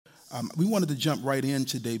We wanted to jump right in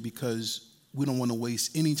today because we don't want to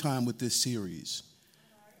waste any time with this series.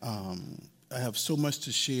 I have so much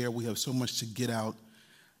to share. We have so much to get out.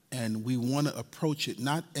 And we want to approach it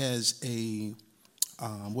not as a,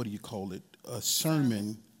 a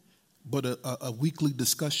sermon, but a weekly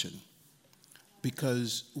discussion.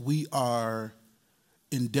 Because we are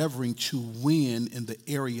endeavoring to win in the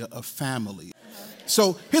area of family.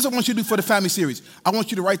 So here's what I want you to do for the family series. I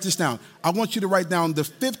want you to write this down. I want you to write down the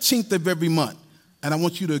 15th of every month. And I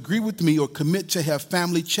want you to agree with me or commit to have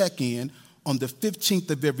family check-in on the 15th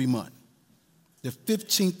of every month. The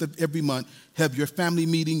 15th of every month, have your family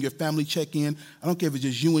meeting, your family check-in. I don't care if it's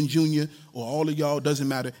just you and Junior or all of y'all, doesn't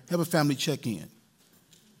matter. Have a family check-in.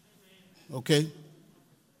 Okay?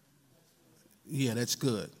 Yeah, that's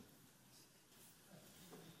good.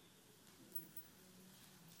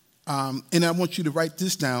 And I want you to write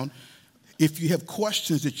this down. If you have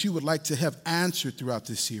questions that you would like to have answered throughout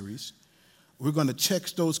this series, we're going to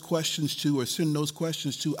text those questions to or send those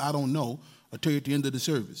questions to, I don't know, I'll tell you at the end of the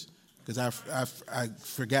service, because I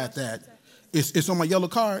forgot that. It's on my yellow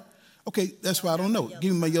card. Okay, that's why I don't know.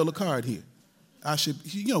 Give me my yellow card here. I should,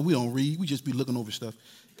 we don't read. We just be looking over stuff.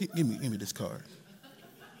 Give me this card.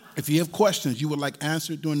 If you have questions you would like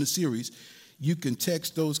answered during the series, you can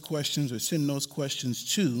text those questions or send those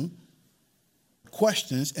questions to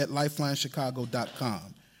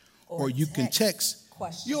questions@lifelinechicago.com. Or you can text.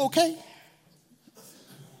 Questions. You okay?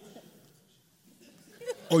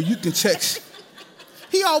 Or you can text.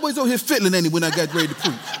 He always over here fiddling when I got ready to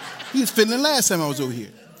preach. He was fiddling last time I was over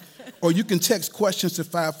here. Or you can text questions to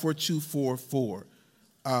 54244.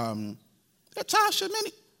 Tasha, man.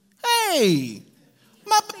 Hey.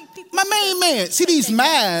 My main man. See these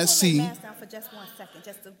masks, see. Mask down for just 1 second,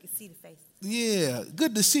 just so you can see the face. Yeah,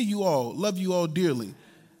 good to see you all. Love you all dearly.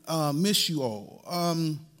 Miss you all.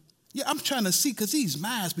 Yeah, I'm trying to see because these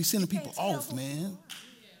masks be sending people off, man.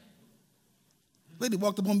 Lady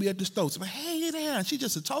walked up on me at the store. Said, hey there, and she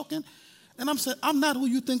just talking. And I'm saying, I'm not who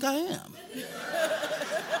you think I am.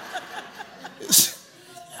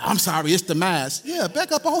 I'm sorry, it's the mask. Yeah,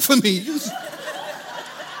 back up off of me.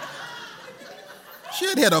 She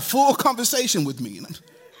had a full conversation with me.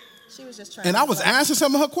 She was just trying. And I was answering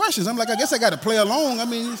some of her questions. I'm like, I guess I got to play along. I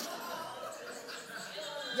mean,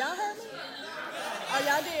 y'all heard me? Oh,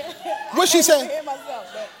 y'all did. What she say? Hear myself,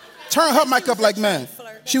 turn her mic up like mine.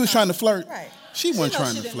 She was trying to flirt. Right. She wasn't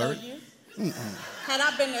trying to flirt. Had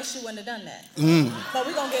I been there, she wouldn't have done that. But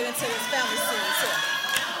we're gonna get into this family series here.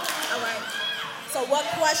 All right. So what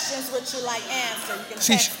questions would you like answered? You can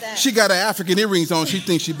text that. She got her African earrings on. She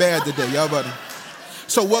thinks she bad today. Y'all better.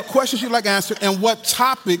 So what questions you like answered, and what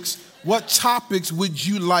topics would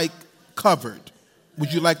you like covered?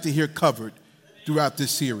 Would you like to hear covered throughout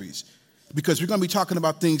this series? Because we're going to be talking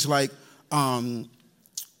about things like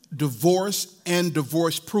divorce and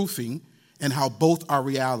divorce proofing and how both are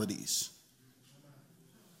realities.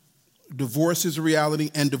 Divorce is a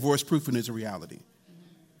reality and divorce proofing is a reality.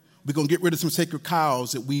 We're going to get rid of some sacred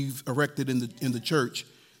cows that we've erected in the church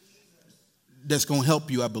that's going to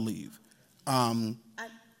help you, I believe.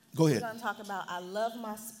 Go ahead. We're going to talk about I love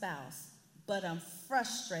my spouse, but I'm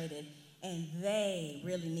frustrated, and they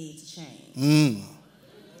really need to change.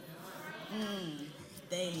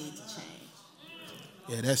 They need to change.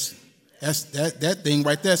 Yeah, that thing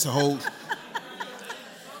right there's a whole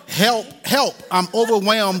help. I'm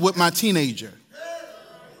overwhelmed with my teenager.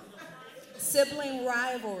 Sibling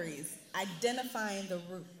rivalries, identifying the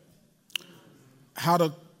root. How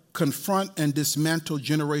to confront and dismantle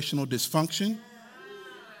generational dysfunction.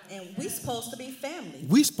 And we're supposed to be family.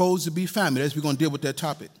 We're supposed to be family. That's we're going to deal with that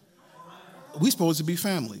topic. We're supposed to be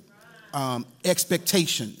family.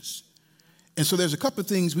 Expectations. And so there's a couple of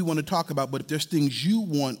things we want to talk about, but if there's things you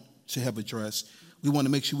want to have addressed, we want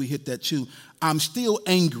to make sure we hit that too. I'm still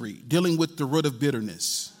angry, dealing with the root of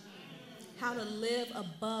bitterness. How to live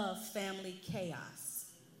above family chaos.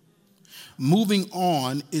 Moving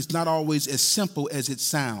on is not always as simple as it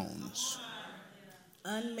sounds.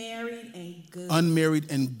 Unmarried and good.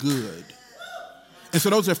 Unmarried and good. And so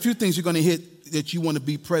those are a few things you're going to hit that you want to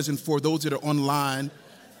be present for. Those that are online,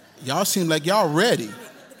 y'all seem like y'all ready.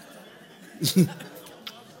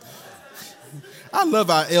 I love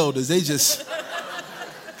our elders. They just,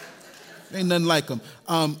 ain't nothing like them.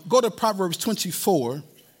 Go to Proverbs 24.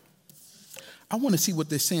 I want to see what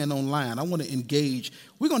they're saying online. I want to engage.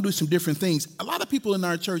 We're going to do some different things. A lot of people in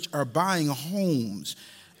our church are buying homes,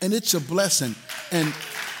 and it's a blessing. And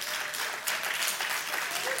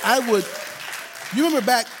you remember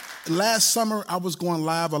back last summer, I was going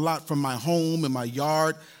live a lot from my home and my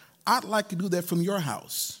yard. I'd like to do that from your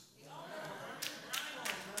house.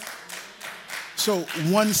 So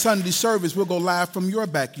one Sunday service, we'll go live from your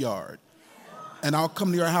backyard. And I'll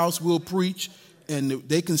come to your house, we'll preach, and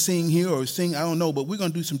they can sing here or sing, I don't know, but we're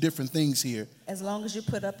going to do some different things here. As long as you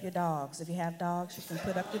put up your dogs. If you have dogs, you can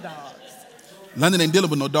put up your dogs. London ain't dealing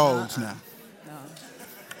with no dogs now.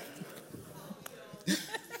 No.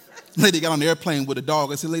 Lady got on the airplane with a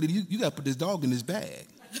dog. I said, lady, you got to put this dog in this bag.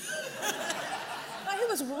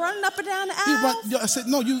 He was running up and down the aisle. I said,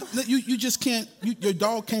 no, you just can't, your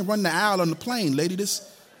dog can't run the aisle on the plane, lady.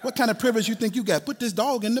 What kind of privilege you think you got? Put this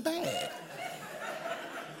dog in the bag.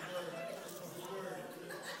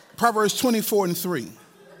 Proverbs 24:3.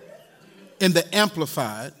 In the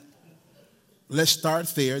Amplified, let's start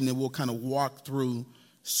there, and then we'll kind of walk through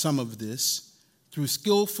some of this. Through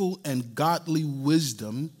skillful and godly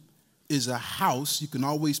wisdom is a house. You can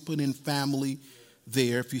always put in family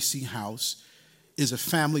there if you see house. Is a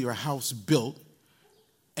family or a house built.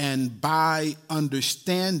 And by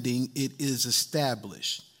understanding, it is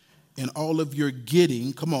established. In all of your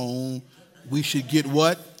getting, come on, we should get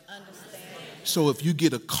what? So if you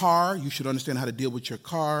get a car, you should understand how to deal with your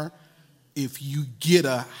car. If you get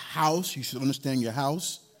a house, you should understand your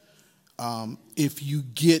house. If you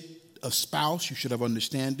get a spouse, you should have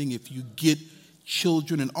understanding. If you get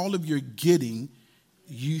children and all of your getting,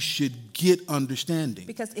 you should get understanding.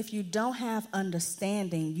 Because if you don't have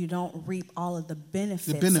understanding, you don't reap all of the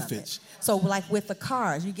benefits. Of it. So like with the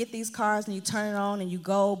cars, you get these cars and you turn it on and you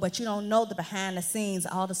go, but you don't know the behind the scenes,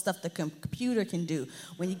 all the stuff the computer can do.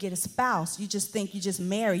 When you get a spouse, you just think you just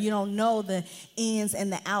marry. You don't know the ins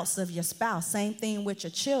and the outs of your spouse. Same thing with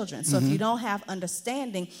your children. So if you don't have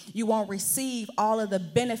understanding, you won't receive all of the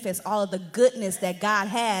benefits, all of the goodness that God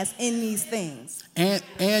has in these things.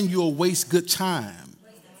 And you'll waste good time.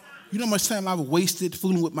 You know how much time I've wasted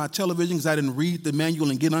fooling with my television because I didn't read the manual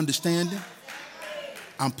and get understanding?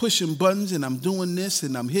 I'm pushing buttons and I'm doing this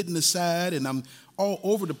and I'm hitting the side and I'm all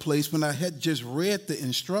over the place when I had just read the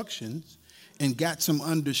instructions and got some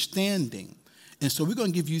understanding. And so we're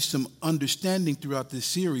going to give you some understanding throughout this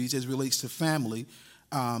series as it relates to family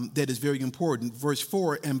that is very important. Verse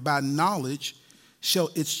 4, and by knowledge shall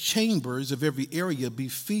its chambers of every area be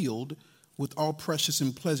filled with all precious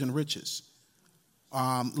and pleasant riches.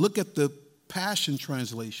 Look at the Passion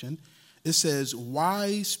Translation. It says,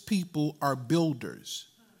 wise people are builders.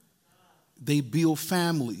 They build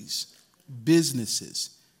families,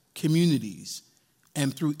 businesses, communities,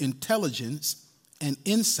 and through intelligence and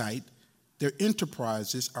insight, their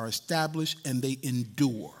enterprises are established and they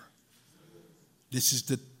endure. This is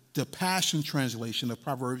the Passion Translation of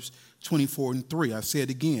Proverbs 24:3. I say it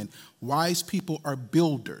again. Wise people are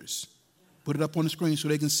builders. Put it up on the screen so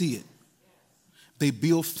they can see it. They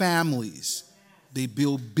build families, they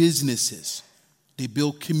build businesses, they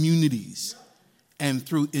build communities, and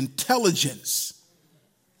through intelligence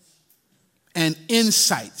and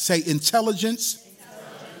insight, say intelligence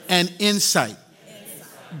and insight,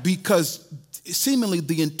 because seemingly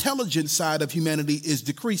the intelligent side of humanity is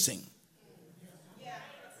decreasing.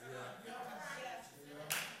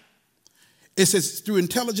 It says through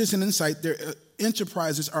intelligence and insight, their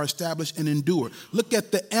enterprises are established and endure. Look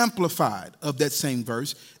at the Amplified of that same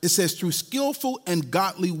verse. It says through skillful and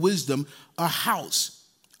godly wisdom, a house,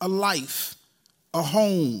 a life, a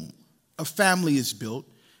home, a family is built.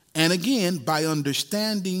 And again, by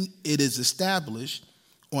understanding, it is established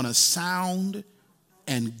on a sound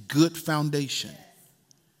and good foundation.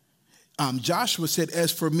 Joshua said,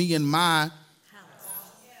 as for me and my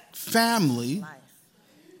family,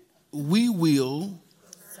 we will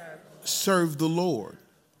serve the Lord.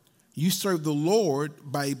 You serve the Lord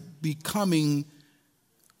by becoming,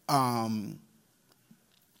 coming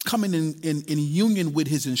in union with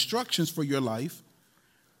his instructions for your life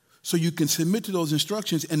so you can submit to those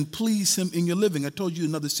instructions and please him in your living. I told you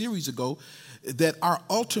another series ago that our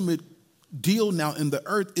ultimate deal now in the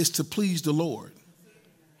earth is to please the Lord.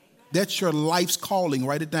 That's your life's calling.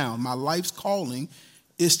 Write it down. My life's calling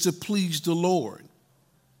is to please the Lord.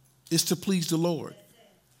 Is to please the Lord.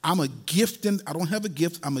 I don't have a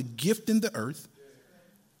gift. I'm a gift in the earth.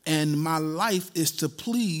 And my life is to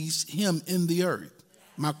please him in the earth.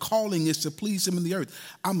 My calling is to please him in the earth.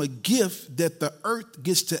 I'm a gift that the earth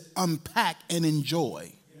gets to unpack and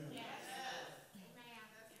enjoy.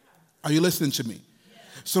 Are you listening to me?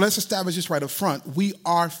 So let's establish this right up front. We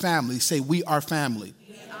are family. Say, we are family.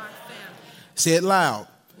 We are family. Say it loud.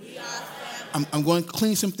 We are family. I'm going to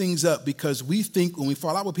clean some things up because we think when we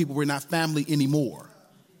fall out with people, we're not family anymore.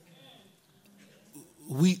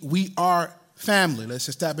 We are family. Let's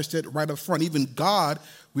establish that right up front. Even God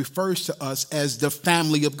refers to us as the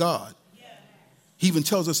family of God. He even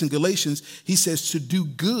tells us in Galatians, he says to do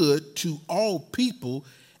good to all people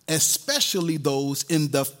especially those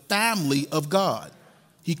in the family of God.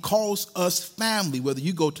 He calls us family, whether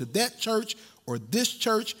you go to that church or this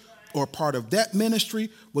church or part of that ministry,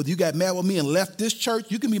 whether you got mad with me and left this church,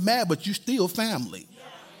 you can be mad, but you still family.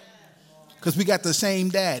 Because we got the same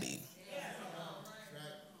daddy.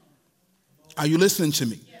 Are you listening to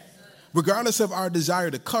me? Regardless of our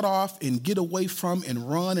desire to cut off and get away from and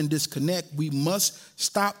run and disconnect, we must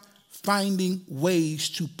stop finding ways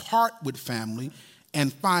to part with family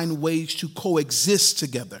and find ways to coexist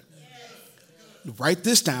together. Write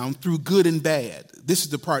this down: through good and bad. This is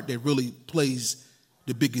the part that really plays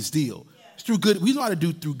the biggest deal. It's through good. We know how to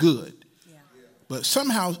do through good. But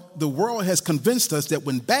somehow the world has convinced us that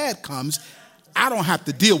when bad comes, I don't have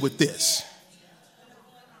to deal with this.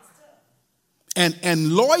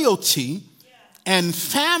 And loyalty and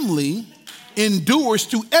family endures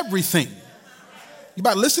through everything. You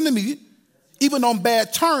better listen to me. Even on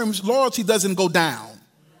bad terms, loyalty doesn't go down.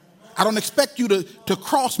 I don't expect you to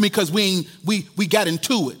cross me because we got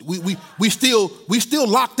into it. We still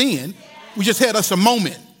locked in. We just had us a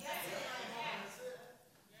moment.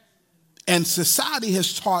 And society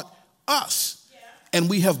has taught us, and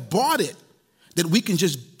we have bought it, that we can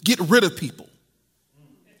just get rid of people.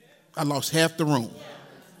 I lost half the room.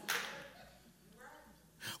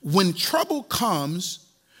 When trouble comes,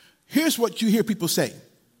 here's what you hear people say.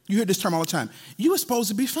 You hear this term all the time. You were supposed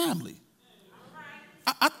to be family.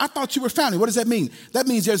 I thought you were family. What does that mean? That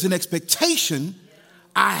means there's an expectation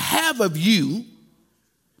I have of you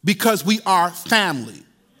because we are family.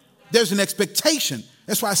 There's an expectation.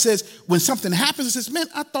 That's why it says when something happens, it says, man,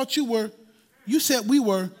 I thought you said we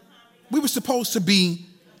were supposed to be,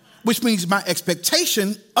 which means my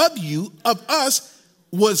expectation of you, of us,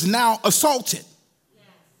 was now assaulted.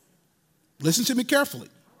 Listen to me carefully.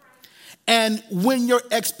 And when your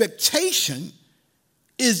expectation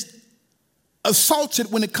is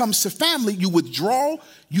assaulted when it comes to family, you withdraw,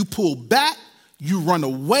 you pull back, you run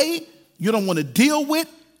away, you don't want to deal with,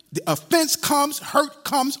 the offense comes, hurt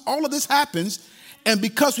comes, all of this happens. And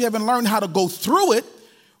because we haven't learned how to go through it,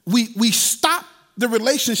 we stop the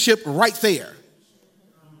relationship right there.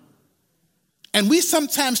 And we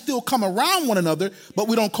sometimes still come around one another, but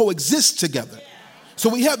we don't coexist together. So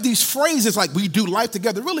we have these phrases like we do life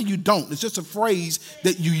together. Really, you don't. It's just a phrase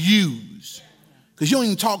that you use because you don't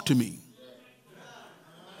even talk to me.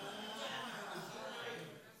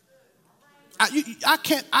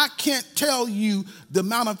 I can't tell you the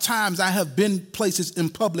amount of times I have been places in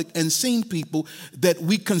public and seen people that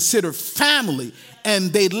we consider family,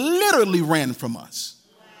 and they literally ran from us.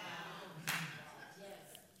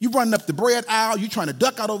 You running up the bread aisle, you trying to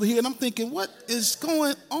duck out over here, and I'm thinking, what is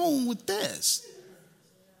going on with this?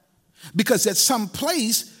 Because at some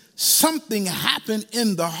place, something happened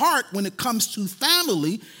in the heart when it comes to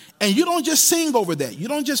family. And you don't just sing over that. You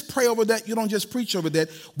don't just pray over that. You don't just preach over that.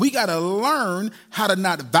 We got to learn how to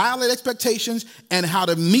not violate expectations and how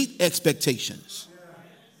to meet expectations.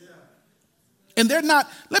 And they're not,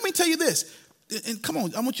 let me tell you this. And come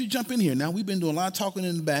on, I want you to jump in here. Now, we've been doing a lot of talking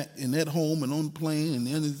in the back and at home and on the plane and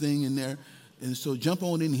everything in there. And so jump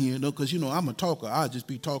on in here, because, I'm a talker. I'll just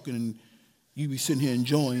be talking and you be sitting here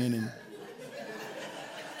enjoying. And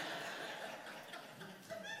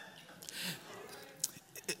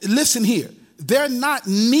listen here, they're not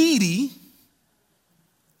needy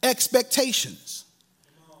expectations.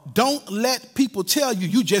 Don't let people tell you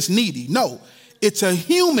you just needy. No, it's a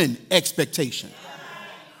human expectation.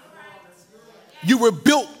 You were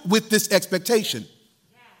built with this expectation.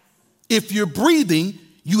 If you're breathing,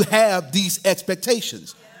 you have these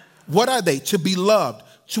expectations. What are they? To be loved,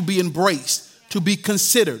 to be embraced, to be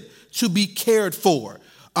considered, to be cared for,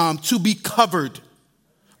 to be covered,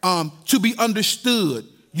 to be understood.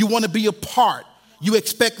 You want to be a part. You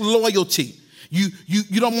expect loyalty. You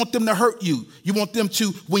don't want them to hurt you. You want them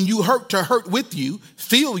to, when you hurt, to hurt with you,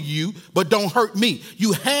 feel you, but don't hurt me.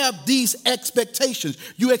 You have these expectations.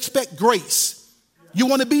 You expect grace. You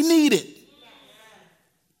want to be needed.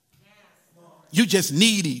 You just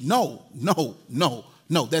needy. No.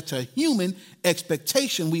 That's a human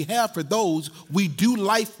expectation we have for those we do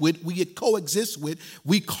life with, we coexist with,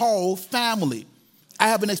 we call family. I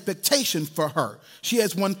have an expectation for her. She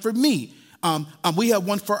has one for me. We have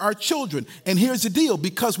one for our children. And here's the deal.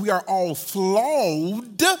 Because we are all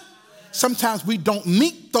flawed, sometimes we don't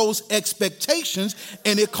meet those expectations,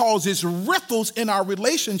 and it causes ripples in our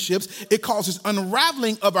relationships. It causes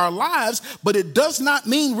unraveling of our lives, but it does not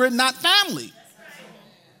mean we're not family.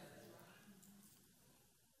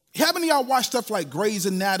 How many of y'all watch stuff like Grey's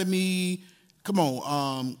Anatomy? Come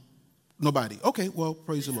on. Nobody. Okay, well,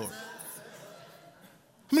 praise the Lord.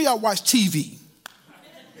 How many of y'all watch TV?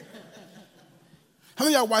 How How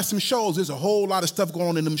many of y'all watch some shows? There's a whole lot of stuff going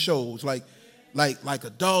on in them shows, like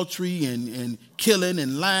adultery and killing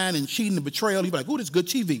and lying and cheating and betrayal. You're like, ooh, this is good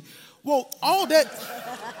TV. Well, all that.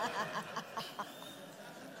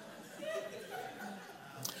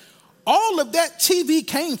 All of that TV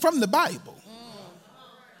came from the Bible.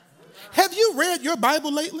 Have you read your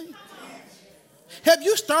Bible lately? Have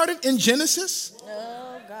you started in Genesis?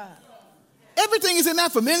 Oh, God. Everything is in there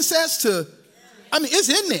from incest to, it's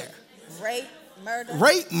in there.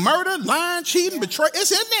 Rape, murder, lying, cheating, betrayal.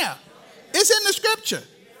 It's in there. It's in the scripture.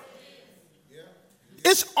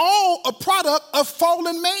 It's all a product of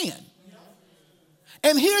fallen man.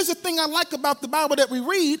 And here's the thing I like about the Bible that we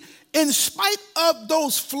read. In spite of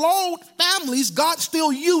those flawed families, God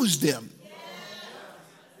still used them.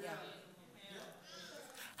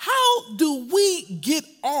 How do we get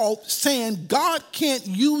off saying God can't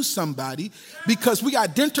use somebody because we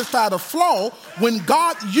identified a flaw when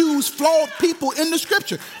God used flawed people in the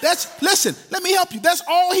scripture? Listen, let me help you. That's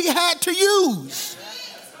all he had to use.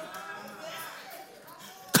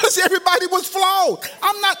 Because everybody was flawed.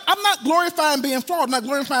 I'm not glorifying being flawed. I'm not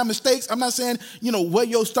glorifying mistakes. I'm not saying, wear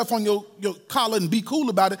your stuff on your collar and be cool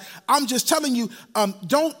about it. I'm just telling you,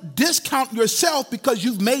 don't discount yourself because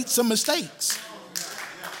you've made some mistakes.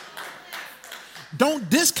 Don't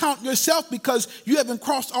discount yourself because you haven't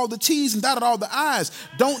crossed all the T's and dotted all the I's.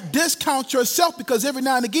 Don't discount yourself because every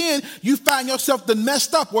now and again you find yourself done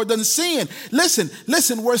messed up or done sin.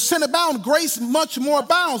 Listen, where sin abounds, grace much more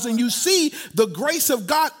abounds. And you see the grace of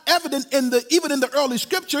God evident even in the early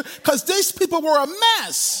scripture because these people were a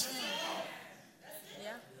mess.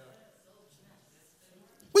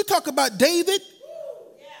 We talk about David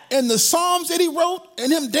and the Psalms that he wrote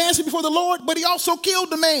and him dancing before the Lord, but he also killed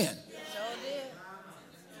the man.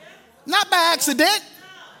 Not by accident.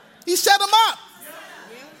 He set him up.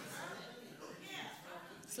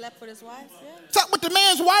 Slept with his wife. Yeah. Slept with the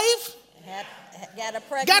man's wife. Got her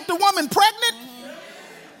pregnant. Got the woman pregnant.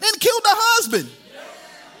 Then killed the husband.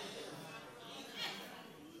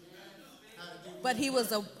 But he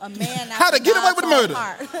was a man after How to get away with murder.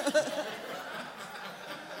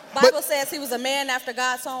 Bible says he was a man after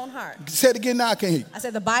God's own heart. Say it again now, I can't hear you. I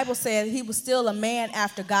said the Bible said he was still a man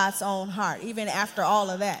after God's own heart, even after all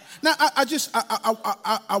of that. Now, I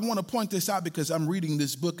want to point this out because I'm reading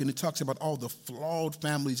this book and it talks about all the flawed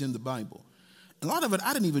families in the Bible. A lot of it,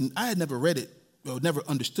 I had never read it or never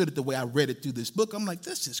understood it the way I read it through this book. I'm like,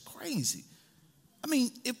 this is crazy.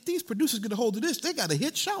 If these producers get a hold of this, they got a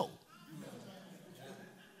hit show.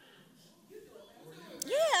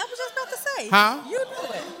 Yeah, I was just about to say. Huh? You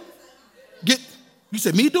do it. You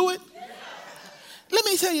said me do it? Let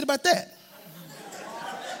me tell you about that.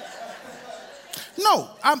 No,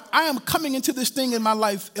 I am coming into this thing in my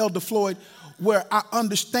life, Elder Floyd, where I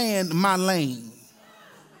understand my lane.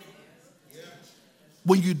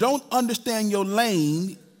 When you don't understand your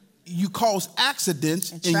lane, you cause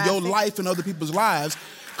accidents in your life and other people's lives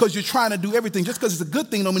because you're trying to do everything. Just because it's a good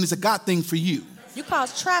thing don't mean it's a God thing for you. You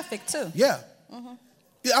cause traffic too. Yeah. Mm-hmm.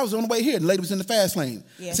 Yeah, I was on the way here, and the lady was in the fast lane.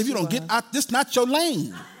 Yes, so if you don't get out, this is not your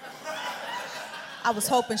lane. I was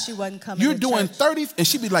hoping she wasn't coming. You're doing church. 30, and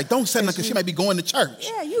she'd be like, "Don't say nothing," because she might be going to church.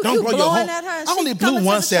 Yeah, you don't blow blowing at her. I only blew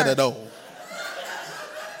one set of those.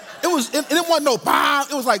 It wasn't no bomb.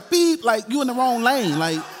 It was like beep, like you in the wrong lane,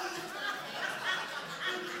 like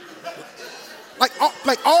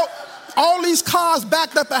all these cars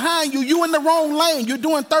backed up behind you. You in the wrong lane. You're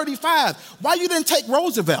doing 35. Why you didn't take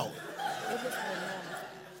Roosevelt?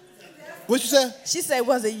 What you said? She said,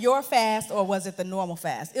 was it your fast or was it the normal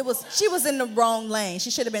fast? She was in the wrong lane. She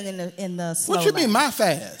should have been in the slow lane. What you lane. mean my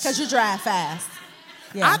fast? Because you drive fast.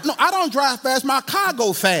 Yeah. I don't drive fast. My car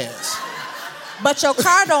go fast. But your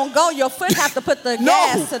car don't go. Your foot have to put the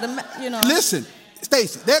gas to the, Listen,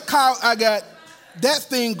 Stacy, that car I got, that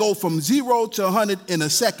thing go from 0 to 100 in a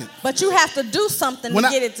second. But you have to do something to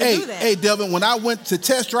get it to do that. Hey, Delvin, when I went to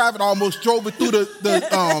test drive it, I almost drove it through the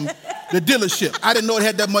dealership. I didn't know it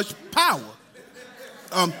had that much power.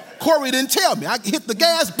 Corey didn't tell me. I hit the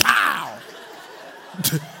gas, pow.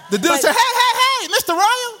 The dealer said, hey, Mr.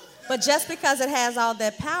 Royal. But just because it has all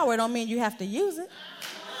that power, don't mean you have to use it.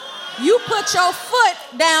 You put your foot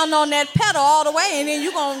down on that pedal all the way, and then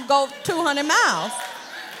you're going to go 200 miles.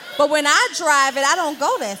 But when I drive it, I don't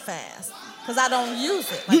go that fast because I don't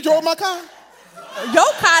use it. You drove my car?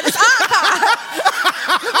 Your car, that's our car.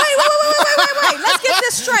 Wait. Let's get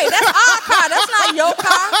this straight. That's our car. That's not your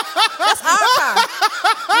car. That's our car.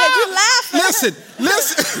 Yeah, you laughing. Listen.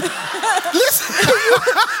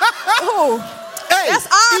 Hey, that's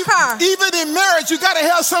our car. Even in marriage, you got to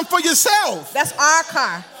have something for yourself. That's our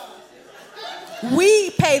car. We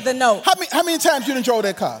pay the note. How many times you done drove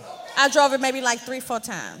that car? I drove it maybe like 3-4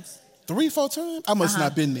 times. 3-4 times? I must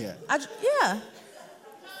not been there. Yeah.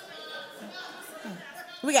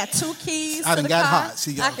 We got 2 keys I to the got car. hot.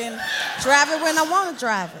 See, I can drive it when I want to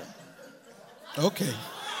drive it. Okay.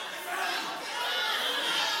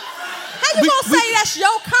 How you gonna say that's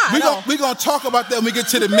your car? We're going to talk about that when we get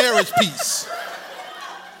to the marriage piece.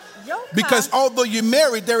 Your car. Because although you're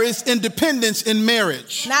married, there is independence in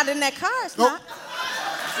marriage. Not in that car, it's not.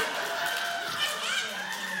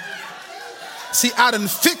 See, I done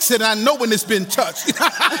fix it, and I know when it's been touched.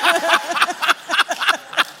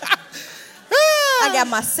 I got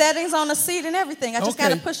my settings on the seat and everything. I just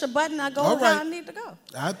got to push a button. I go where I need to go.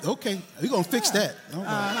 Okay, we're going to fix that.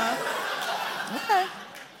 Right. Okay.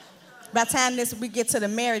 By the time we get to the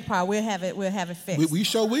married part, we'll have it fixed. We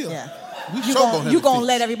sure will. Yeah. You're going to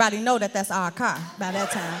let everybody know that that's our car by that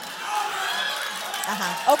time.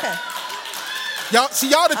 Okay. Y'all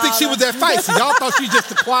didn't think she was that feisty. Y'all thought she was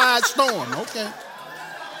just a quiet storm. Okay.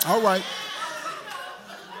 All right.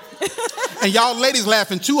 And y'all ladies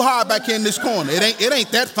laughing too hard back here in this corner. It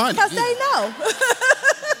ain't that funny. Because they know.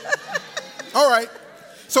 All right.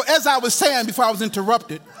 So as I was saying before I was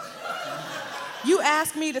interrupted. You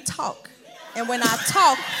asked me to talk. And when I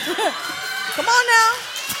talk, come on now.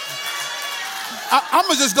 I'm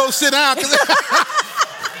going to just go sit down.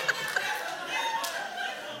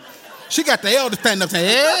 She got the elder standing up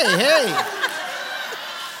saying, hey.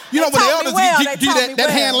 You know when the elders do that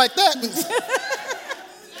hand like that.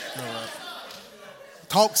 All right.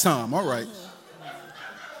 Talk some, all right.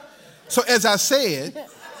 So as I said,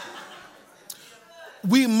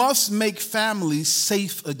 we must make families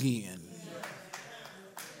safe again.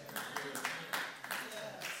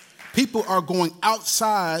 People are going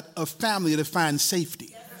outside of family to find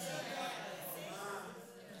safety.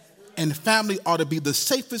 And family ought to be the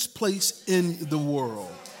safest place in the world.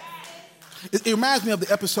 It reminds me of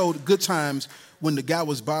the episode Good Times when the guy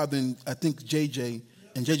was bothering, I think, JJ,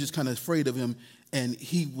 and JJ was kind of afraid of him, and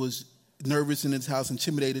he was nervous in his house,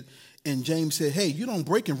 intimidated, and James said, hey, you don't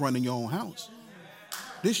break and run in your own house.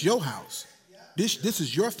 This is your house. This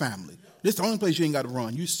is your family. This is the only place you ain't got to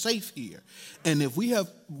run. You're safe here. And if we have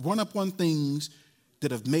run up on things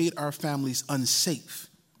that have made our families unsafe,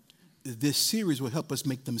 this series will help us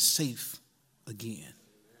make them safe again.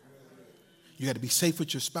 You got to be safe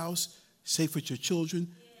with your spouse, safe with your children.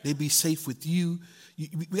 They be safe with you.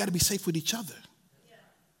 We got to be safe with each other.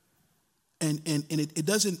 And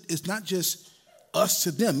it's not just us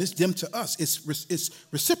to them. It's them to us. It's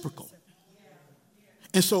reciprocal.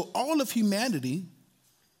 And so all of humanity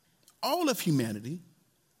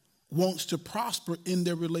wants to prosper in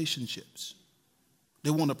their relationships. They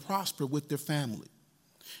want to prosper with their family.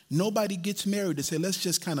 Nobody gets married to say, let's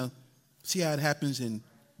just kind of see how it happens and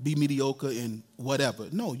be mediocre and whatever.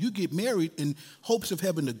 No, you get married in hopes of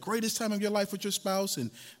having the greatest time of your life with your spouse and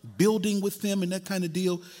building with them and that kind of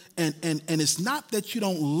deal. And it's not that you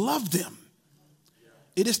don't love them.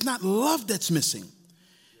 It is not love that's missing.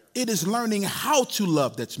 It is learning how to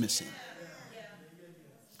love that's missing.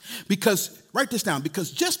 Because, write this down,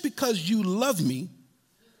 because just because you love me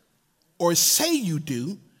or say you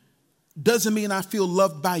do, doesn't mean I feel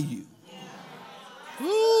loved by you.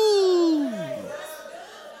 Ooh.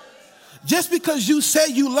 Just because you say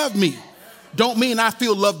you love me, don't mean I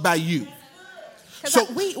feel loved by you. So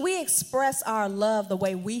we express our love the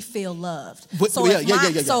way we feel loved.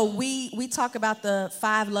 So we talk about the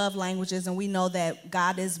 5 love languages, and we know that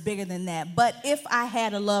God is bigger than that. But if I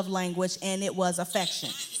had a love language and it was affection,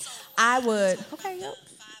 I would. Okay, yep.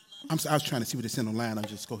 I was trying to see what it's in online. I'll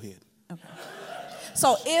just go ahead. Okay.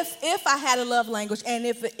 So if I had a love language and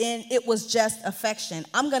it was just affection,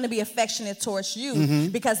 I'm going to be affectionate towards you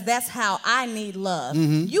because that's how I need love.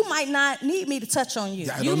 You might not need me to touch on you.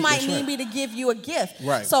 You might need me to give you a gift.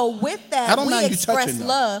 Right. So with that, we express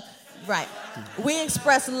love. Right. We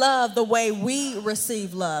express love the way we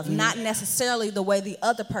receive love, not necessarily the way the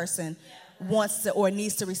other person wants to or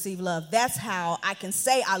needs to receive love. That's how I can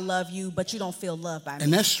say I love you, but you don't feel loved by me.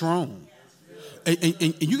 And that's strong.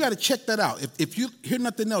 And you got to check that out. If you hear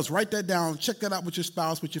nothing else, write that down. Check that out with your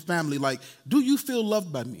spouse, with your family. Like, do you feel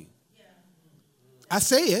loved by me? Yeah. I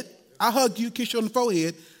say it. I hug you, kiss you on the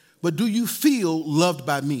forehead. But do you feel loved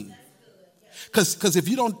by me? Because if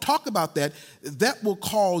you don't talk about that, that will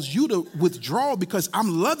cause you to withdraw because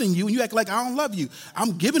I'm loving you and you act like I don't love you.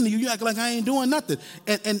 I'm giving to you. You act like I ain't doing nothing.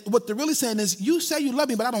 And what they're really saying is you say you love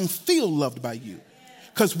me, but I don't feel loved by you.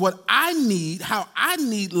 Because what I need, how I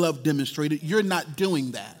need love demonstrated, you're not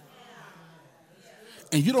doing that.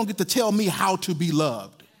 And you don't get to tell me how to be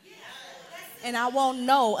loved. And I won't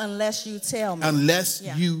know unless you tell me. Unless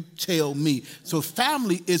you tell me. So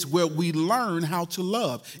family is where we learn how to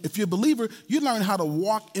love. If you're a believer, you learn how to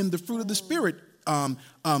walk in the fruit of the Spirit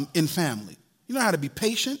in family. You know how to be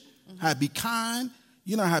patient, how to be kind.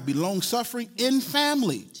 You know how to be long-suffering in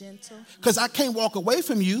family. Gentle. Because I can't walk away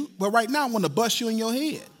from you, but right now I want to bust you in your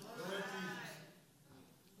head.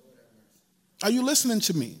 Are you listening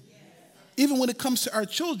to me? Even when it comes to our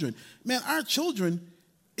children. Man, our children,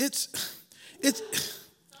 that's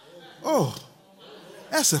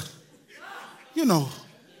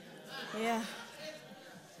Yeah.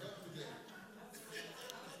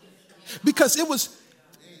 Because the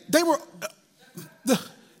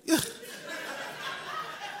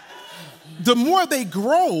more they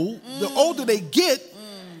grow, the older they get,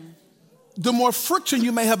 the more friction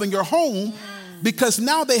you may have in your home because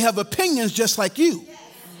now they have opinions just like you.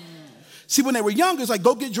 See, when they were younger, it's like,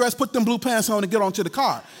 go get dressed, put them blue pants on, and get onto the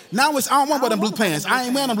car. Now it's, I don't want them blue pants. I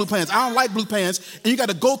ain't wearing them blue pants. I don't like blue pants. And you got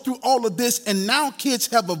to go through all of this, and now kids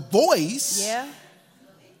have a voice. Yeah.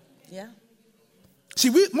 Yeah. See,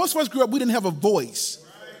 most of us grew up, we didn't have a voice.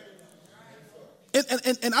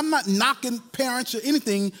 And I'm not knocking parents or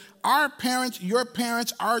anything. Our parents, your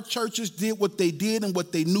parents, our churches did what they did and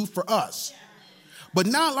what they knew for us. But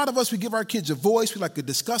now a lot of us, we give our kids a voice. We like to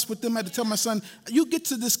discuss with them. I had to tell my son, you get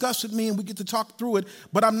to discuss with me and we get to talk through it,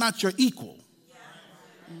 but I'm not your equal.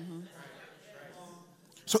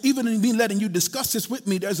 So even in me letting you discuss this with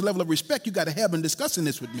me, there's a level of respect you got to have in discussing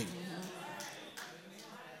this with me.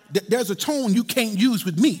 There's a tone you can't use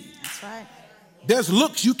with me. That's right. There's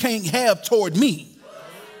looks you can't have toward me.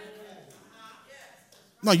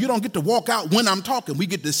 No, you don't get to walk out when I'm talking. We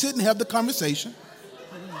get to sit and have the conversation.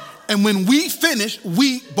 And when we finish,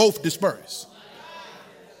 we both disperse.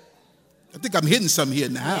 I think I'm hitting something here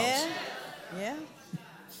in the house. Yeah.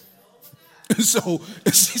 So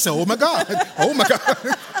he said, oh my God.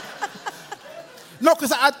 No,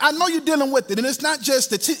 because I know you're dealing with it. And it's not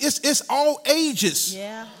just, it's all ages.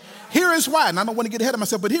 Yeah. Here is why, and I don't want to get ahead of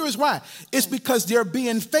myself, but here is why. It's because they're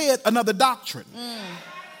being fed another doctrine.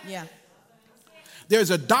 Yeah. There's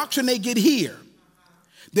a doctrine they get here.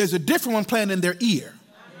 There's a different one playing in their ear.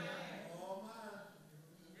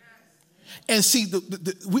 And see,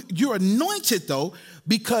 you're anointed, though,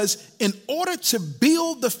 because in order to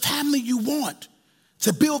build the family you want,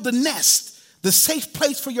 to build the nest, the safe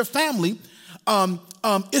place for your family,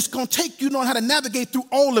 it's going to take you knowing how to navigate through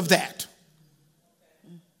all of that.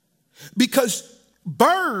 Because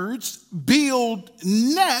birds build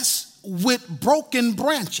nests with broken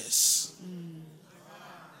branches.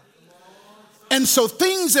 And so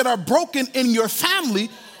things that are broken in your family,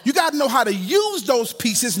 you got to know how to use those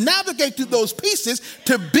pieces, navigate through those pieces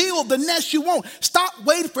to build the nest you want. Stop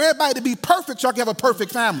waiting for everybody to be perfect so I can have a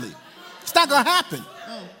perfect family. It's not going to happen.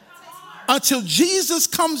 Until Jesus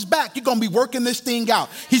comes back, you're going to be working this thing out.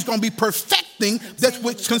 He's going to be perfecting that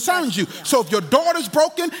which concerns you. So if your daughter's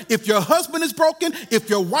broken, if your husband is broken, if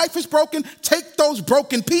your wife is broken, take those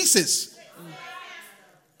broken pieces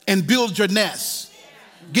and build your nest.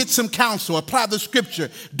 Get some counsel, apply the scripture.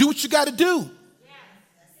 Do what you got to do.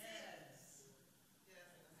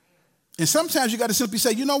 And sometimes you got to simply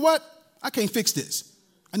say, you know what? I can't fix this.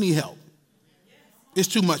 I need help. It's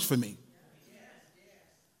too much for me.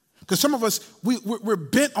 Because some of us, we're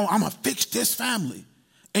bent on, I'm going to fix this family.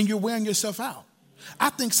 And you're wearing yourself out.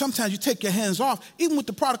 I think sometimes you take your hands off, even with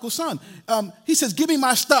the prodigal son. He says, give me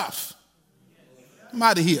my stuff. I'm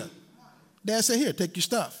out of here. Dad said, here, take your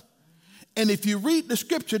stuff. And if you read the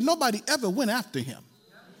scripture, nobody ever went after him.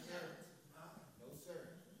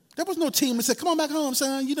 There was no team that said, come on back home,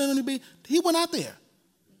 son. You don't need to be. He went out there.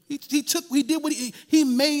 He did what he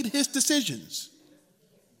made his decisions.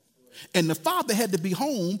 And the father had to be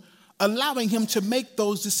home allowing him to make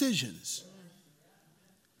those decisions.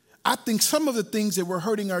 I think some of the things that we're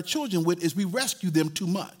hurting our children with is we rescue them too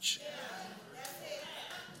much.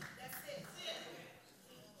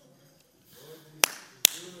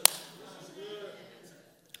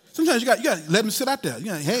 Sometimes you got to let them sit out there.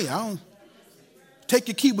 Hey, I don't take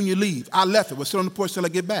your key when you leave. I left it. We'll sit on the porch till I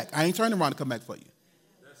get back. I ain't turning around to come back for you.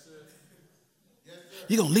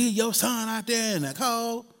 You're going to leave your son out there in the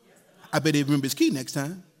cold. I bet he'll remember his key next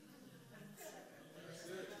time.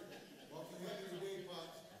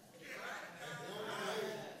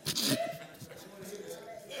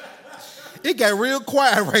 It got real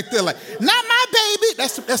quiet right there. Like, not my baby.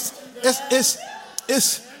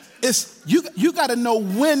 You got to know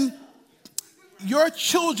when your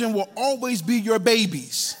children will always be your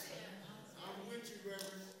babies.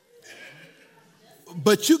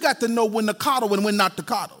 But you got to know when to coddle and when not to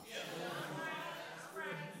coddle.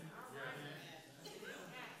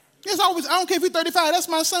 It's always, I don't care if you're 35, that's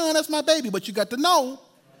my son, that's my baby, but you got to know.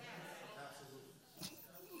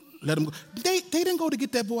 Let him go. They didn't go to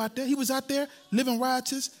get that boy out there. He was out there living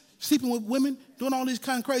riotous, sleeping with women, doing all these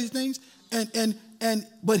kind of crazy things.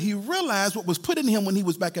 But he realized what was put in him when he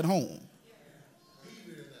was back at home.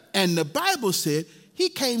 And the Bible said he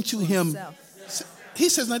came to him. He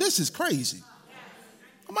says, now this is crazy.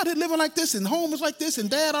 I'm out here living like this and home is like this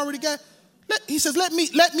and dad already got. He says, let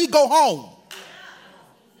me go home.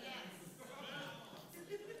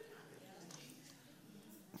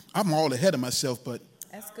 I'm all ahead of myself, but.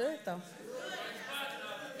 That's good though.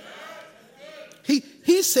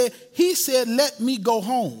 He said, let me go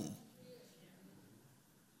home.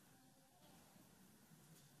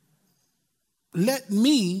 Let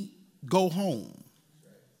me go home.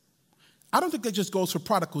 I don't think that just goes for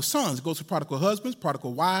prodigal sons. It goes for prodigal husbands,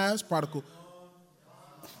 prodigal wives, prodigal.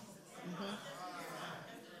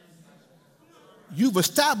 You've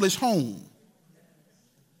established home.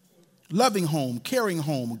 Loving home, caring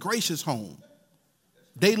home, gracious home.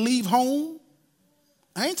 They leave home.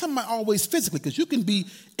 I ain't talking about always physically, because you can be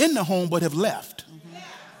in the home but have left.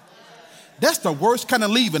 That's the worst kind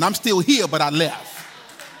of leaving. I'm still here, but I left.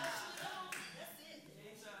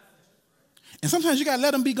 And sometimes you got to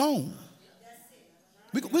let them be gone.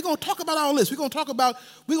 We're going to talk about all this. We're going to talk about,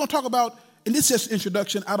 and this is just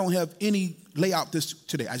introduction. I don't have any layout this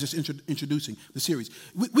today. I just introducing the series.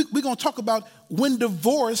 We're going to talk about when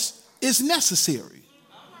divorce is necessary.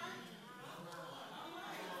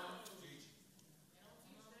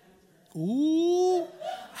 Ooh,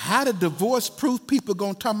 how the divorce-proof people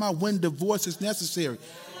going to talk about when divorce is necessary?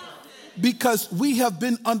 Because we have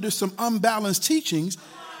been under some unbalanced teachings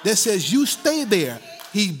that says you stay there.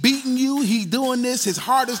 He beating you, he doing this, his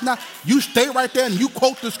heart is not. You stay right there and you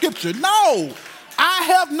quote the scripture. No, I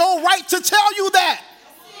have no right to tell you that.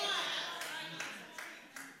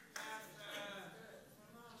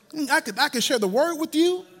 I can share the word with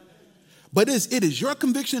you, but it is your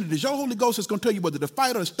conviction, it is your Holy Ghost that's going to tell you whether to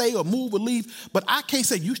fight or stay or move or leave. But I can't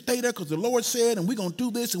say you stay there because the Lord said, and we're going to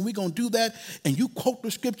do this and we're going to do that. And you quote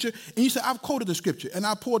the scripture and you say, I've quoted the scripture and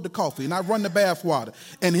I poured the coffee and I run the bath water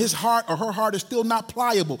and his heart or her heart is still not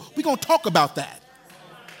pliable. We're going to talk about that.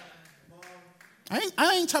 I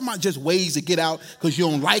ain't talking about just ways to get out because you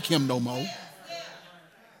don't like him no more.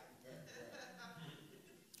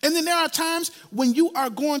 And then there are times when you are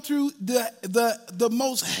going through the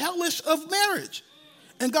most hellish of marriage.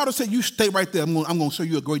 And God will say, you stay right there. I'm going to show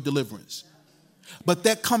you a great deliverance. But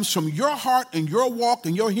that comes from your heart and your walk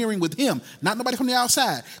and your hearing with him, not nobody from the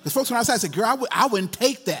outside. Because folks from the outside say, girl, I wouldn't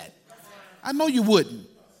take that. I know you wouldn't.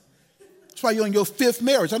 That's why you're in your 5th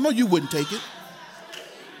marriage. I know you wouldn't take it.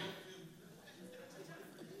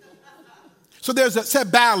 So there's a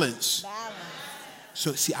balance.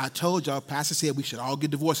 So, see, I told y'all, Pastor said we should all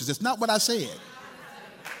get divorces. That's not what I said.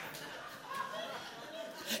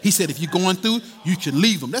 He said if you're going through, you should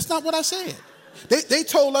leave them. That's not what I said. They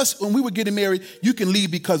told us when we were getting married, you can leave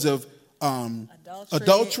because of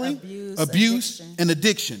adultery, abuse, and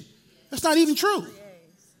addiction. That's not even true.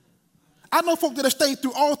 I know folk that have stayed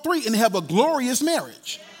through all 3 and have a glorious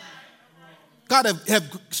marriage. God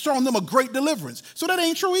have shown them a great deliverance. So that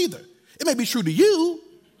ain't true either. It may be true to you,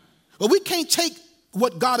 but we can't take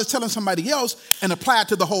what God is telling somebody else and apply it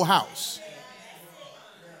to the whole house.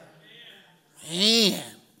 Man.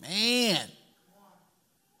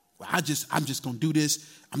 Well, I'm just going to do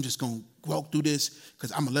this. I'm just going to walk through this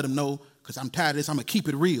because I'm going to let them know because I'm tired of this. I'm going to keep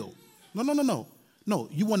it real. No. No,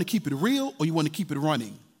 you want to keep it real or you want to keep it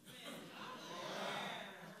running?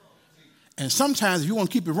 And sometimes if you want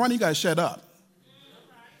to keep it running, you got to shut up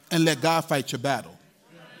and let God fight your battle.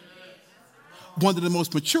 One of the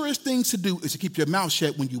most maturest things to do is to keep your mouth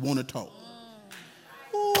shut when you want to talk.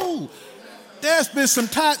 Ooh, there's been some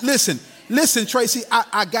time. Listen, Tracy,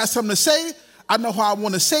 I got something to say. I know how I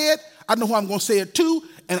want to say it. I know how I'm going to say it too.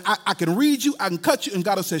 And I can read you. I can cut you. And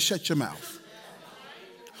God will say, shut your mouth.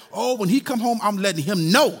 Oh, when he come home, I'm letting him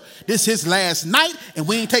know this is his last night and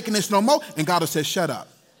we ain't taking this no more. And God will say, shut up.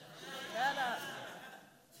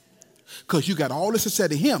 Because you got all this to say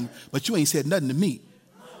to him, but you ain't said nothing to me.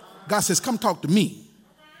 God says, come talk to me.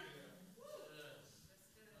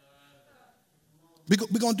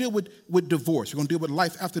 We're going to deal with divorce. We're going to deal with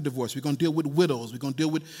life after divorce. We're going to deal with widows. We're going to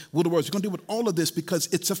deal with widowers. We're going to deal with all of this because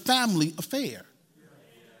it's a family affair.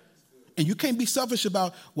 And you can't be selfish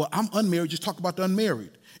about, well, I'm unmarried. Just talk about the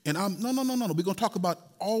unmarried. And no. We're going to talk about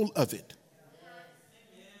all of it.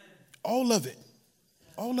 All of it.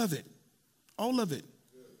 All of it. All of it.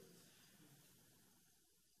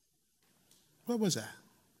 Where was I?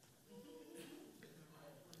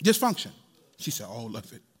 Dysfunction. She said all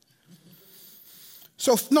of it.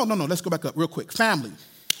 So, no. Let's go back up real quick. Family.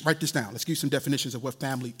 Write this down. Let's give you some definitions of what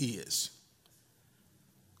family is.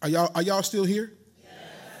 Are y'all still here? Yes.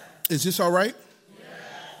 Is this all right?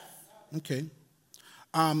 Yes. Okay.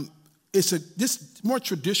 This more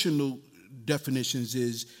traditional definitions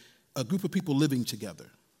is a group of people living together.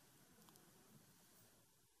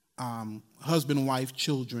 Husband, wife,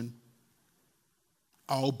 children,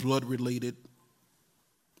 all blood related,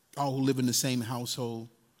 all who live in the same household.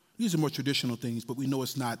 These are more traditional things, but we know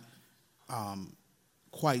it's not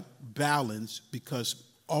quite balanced because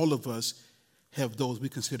all of us have those we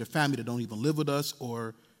consider family that don't even live with us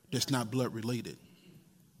or that's not blood related.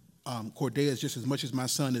 Corday is just as much as my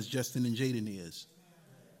son as Justin and Jaden is.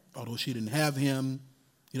 Although she didn't have him,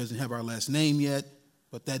 he doesn't have our last name yet,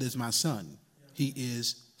 but that is my son. He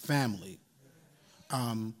is family.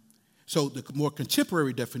 So the more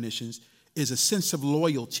contemporary definitions is a sense of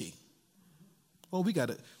loyalty. Well, we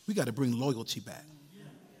gotta bring loyalty back.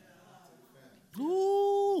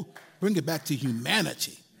 Ooh, bring it back to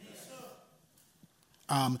humanity.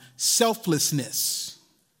 Selflessness,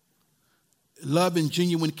 love and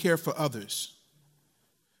genuine care for others.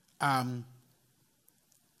 A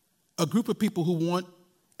group of people who want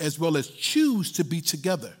as well as choose to be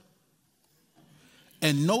together.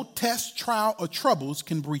 And no test, trial, or troubles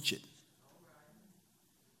can breach it.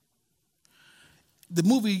 The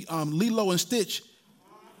movie Lilo and Stitch,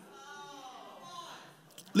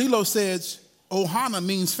 Lilo says, Ohana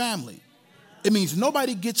means family. It means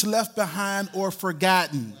nobody gets left behind or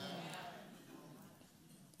forgotten.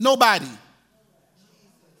 Nobody.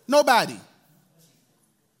 Well,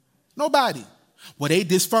 they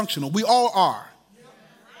dysfunctional. We all are.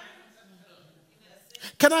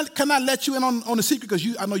 Can I let you in on a secret?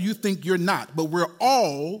 Because I know you think you're not, but we're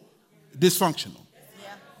all dysfunctional.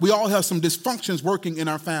 We all have some dysfunctions working in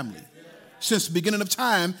our family. Since the beginning of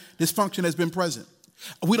time, dysfunction has been present.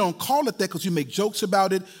 We don't call it that because we make jokes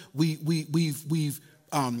about it. We've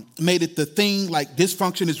made it the thing like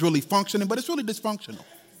dysfunction is really functioning, but it's really dysfunctional.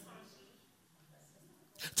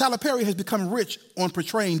 Tyler Perry has become rich on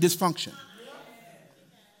portraying dysfunction.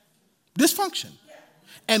 Dysfunction.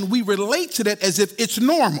 And we relate to that as if it's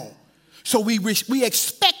normal. So we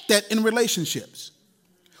expect that in relationships.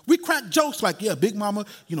 We crack jokes like, yeah, Big Mama,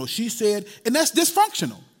 she said, and that's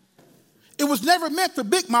dysfunctional. It was never meant for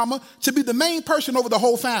Big Mama to be the main person over the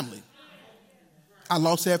whole family. I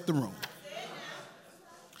lost half the room.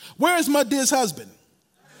 Where is Madia's husband?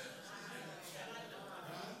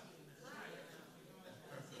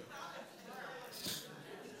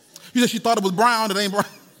 You said she thought it was brown, it ain't brown.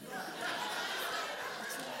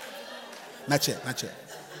 Not yet.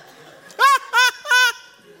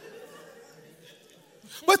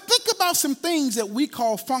 But think about some things that we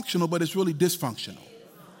call functional, but it's really dysfunctional.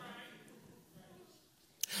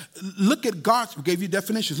 Look at God's, we gave you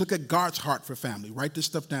definitions. Look at God's heart for family. Write this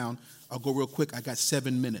stuff down. I'll go real quick. I got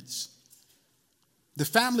 7 minutes. The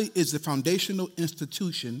family is the foundational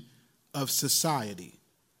institution of society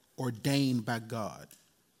ordained by God.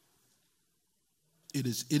 It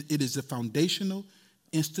is the foundational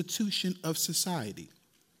institution of society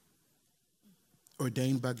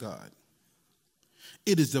ordained by God.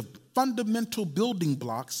 It is the fundamental building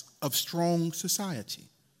blocks of strong society.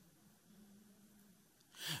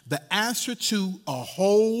 The answer to a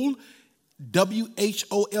whole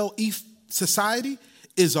WHOLE society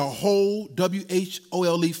is a whole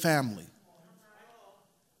WHOLE family.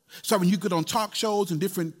 So when you get on talk shows and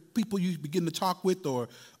different people you begin to talk with or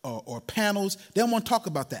panels, they don't want to talk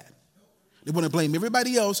about that. They want to blame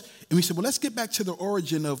everybody else. And we said, well, let's get back to the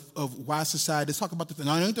origin of why society. Let's talk about the thing.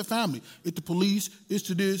 No, it ain't the family. It's the police. It's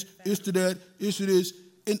to this. It's to that. It's to this.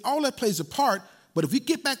 And all that plays a part. But if we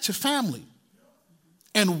get back to family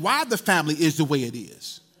and why the family is the way it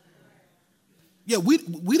is. Yeah, we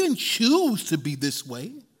didn't choose to be this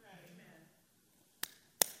way.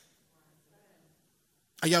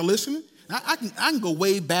 Are y'all listening? I can go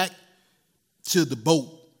way back to the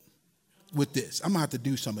boat with this. I'm going to have to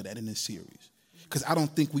do some of that in this series because I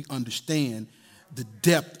don't think we understand the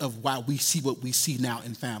depth of why we see what we see now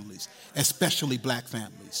in families, especially black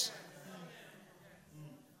families.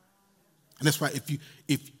 And that's why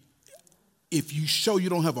if you show you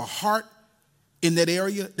don't have a heart in that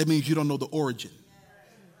area, that means you don't know the origin.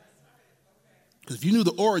 Because if you knew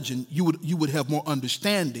the origin, you would have more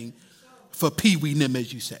understanding for Pee Wee Nim,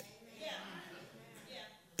 as you say,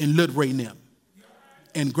 and Lil Ray Nim,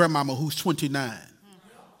 and Grandmama who's 29.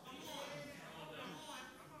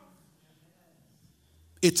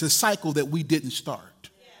 It's a cycle that we didn't start.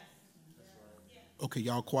 Okay,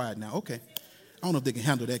 y'all quiet now. Okay. I don't know if they can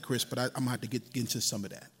handle that, Chris, but I'm going to have to get into some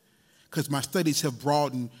of that. Because my studies have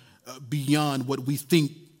broadened beyond what we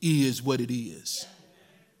think is what it is.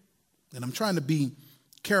 And I'm trying to be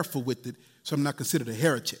careful with it so I'm not considered a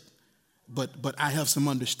heretic. But I have some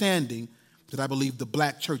understanding that I believe the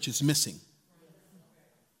black church is missing.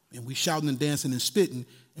 And we shouting and dancing and spitting,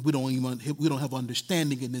 and we don't have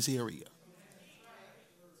understanding in this area.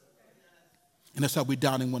 And that's how we're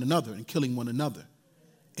downing one another and killing one another.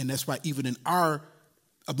 And that's why even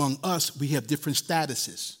among us, we have different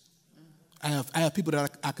statuses. I have people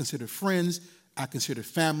that I consider friends, I consider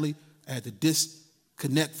family. I had to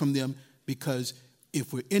disconnect from them because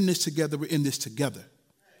if we're in this together, we're in this together.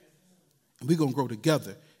 And we're going to grow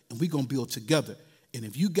together, and we're going to build together. And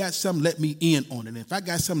if you got something, let me in on it. And if I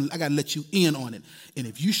got something, I got to let you in on it. And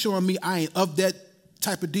if you showing me I ain't of that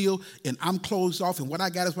type of deal, and I'm closed off, and what I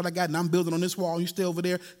got is what I got, and I'm building on this wall, and you stay over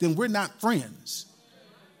there, then we're not friends.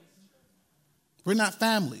 We're not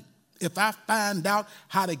family. If I find out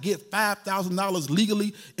how to get $5,000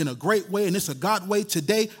 legally in a great way, and it's a God way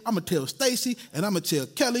today, I'm going to tell Stacy, and I'm going to tell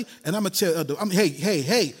Kelly, and I'm going to tell,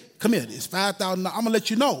 hey, come here, it's $5,000. I'm going to let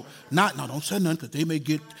you know. No, don't say nothing, because they may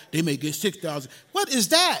get $6,000. What is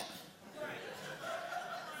that?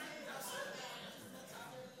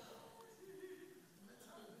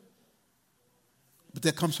 But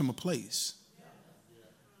that comes from a place.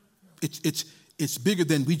 It's bigger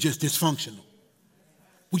than we just dysfunctional.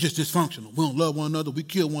 We just dysfunctional. We don't love one another. We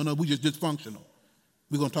kill one another. We just dysfunctional.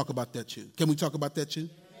 We're going to talk about that too. Can we talk about that too?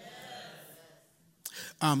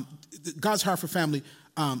 God's heart for family.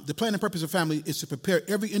 The plan and purpose of family is to prepare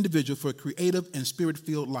every individual for a creative and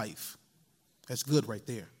spirit-filled life. That's good right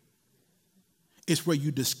there. It's where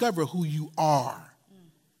you discover who you are.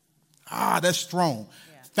 That's strong.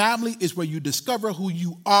 Yeah. Family is where you discover who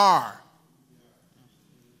you are.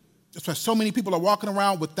 That's why so many people are walking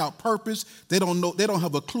around without purpose. They don't know. They don't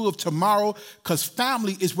have a clue of tomorrow, because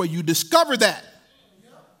family is where you discover that.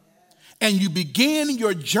 And you begin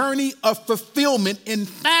your journey of fulfillment in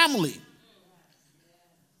family.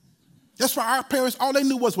 That's why our parents, all they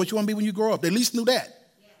knew was what you want to be when you grow up. They at least knew that.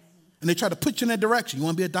 And they tried to put you in that direction. You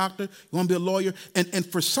want to be a doctor? You want to be a lawyer? And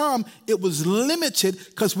for some, it was limited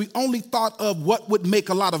because we only thought of what would make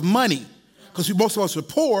a lot of money. Because most of us are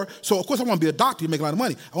poor, so of course I want to be a doctor, you make a lot of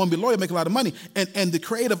money. I want to be a lawyer, make a lot of money. And the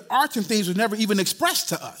creative arts and things were never even expressed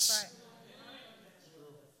to us. Right.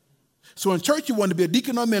 So in church, you want to be a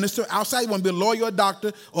deacon or a minister. Outside, you want to be a lawyer or a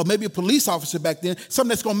doctor, or maybe a police officer back then, something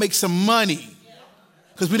that's going to make some money.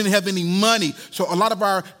 Because we didn't have any money. So a lot of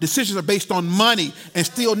our decisions are based on money. And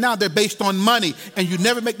still now they're based on money. And you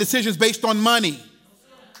never make decisions based on money.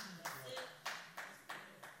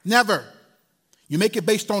 Never. You make it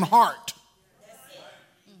based on heart.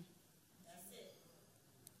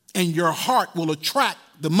 And your heart will attract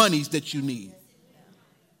the monies that you need.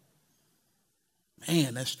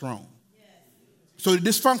 Man, that's strong. So the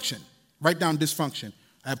dysfunction. Write down dysfunction.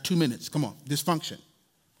 I have 2 minutes. Come on. Dysfunction.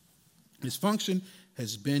 Dysfunction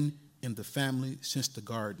has been in the family since the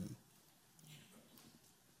garden.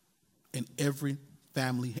 And every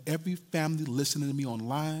family listening to me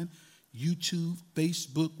online, YouTube,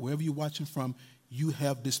 Facebook, wherever you're watching from, you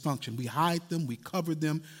have dysfunction. We hide them, we cover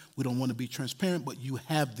them, we don't want to be transparent, but you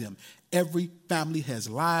have them. Every family has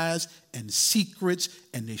lies and secrets,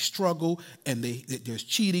 and they struggle, and there's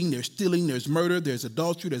cheating, there's stealing, there's murder, there's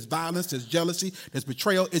adultery, there's violence, there's jealousy, there's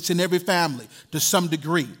betrayal. It's in every family to some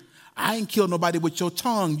degree. I ain't killed nobody with your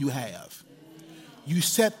tongue you have. You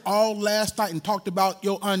sat all last night and talked about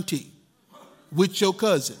your auntie with your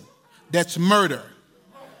cousin. That's murder.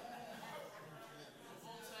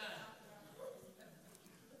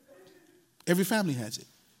 Every family has it.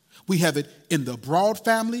 We have it in the broad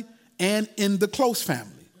family and in the close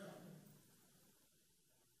family.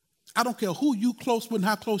 I don't care who you close with and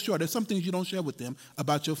how close you are. There's some things you don't share with them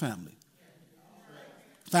about your family.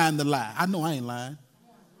 Find the lie. I know I ain't lying.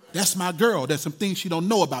 That's my girl. There's some things she don't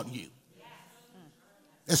know about you.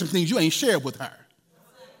 There's some things you ain't shared with her.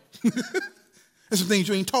 There's some things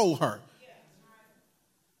you ain't told her.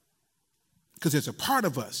 Because there's a part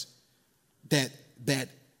of us that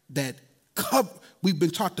we've been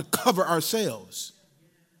taught to cover ourselves.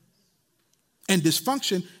 And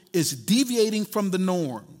dysfunction is deviating from the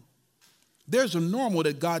norm. There's a normal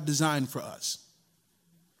that God designed for us.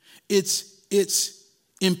 It's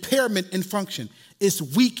impairment in function. It's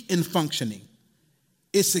weak in functioning.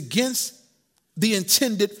 It's against the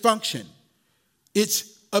intended function.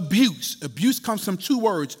 It's abuse. Abuse comes from 2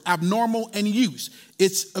 words, abnormal and use.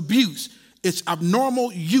 It's abuse. It's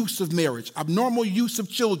abnormal use of marriage, abnormal use of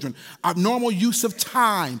children, abnormal use of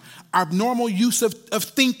time, abnormal use of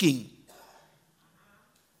thinking.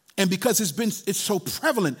 And because it's so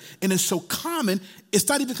prevalent and it's so common, it's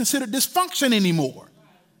not even considered dysfunction anymore.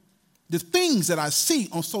 The things that I see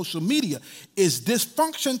on social media is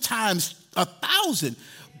dysfunction times 1,000,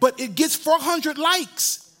 but it gets 400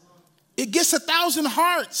 likes. It gets 1,000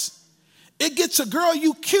 hearts. It gets a girl,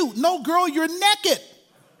 you cute. No, girl, you're naked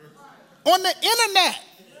on the internet.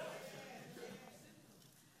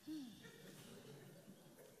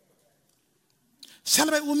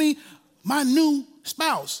 Celebrate with me, my new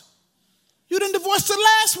spouse. You didn't divorce the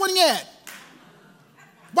last one yet.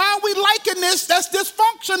 Why are we liking this? That's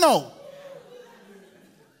dysfunctional.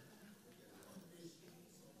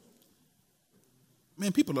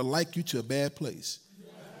 Man, people will like you to a bad place.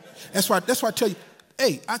 That's why I tell you,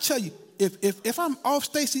 hey, I tell you, if I'm off,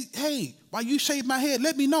 Stacy, hey, while you shave my head,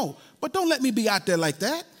 let me know. But don't let me be out there like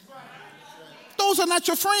that. Those are not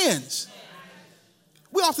your friends.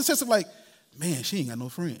 We often say something like, man, she ain't got no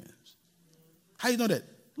friends. How you know that?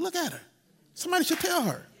 Look at her. Somebody should tell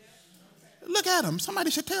her. Look at him. Somebody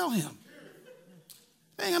should tell him.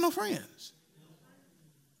 They ain't got no friends.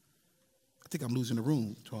 I think I'm losing the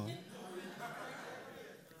room, Twan.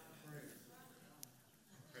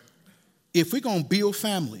 If we're going to build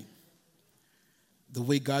family the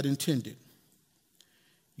way God intended,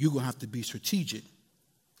 you're going to have to be strategic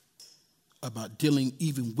about dealing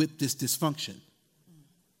even with this dysfunction.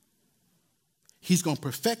 He's going to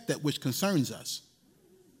perfect that which concerns us.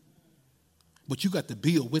 But you got to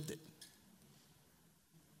build with it.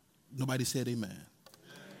 Nobody said amen.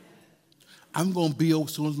 I'm going to build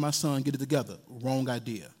as soon as my son get it together. Wrong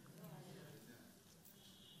idea.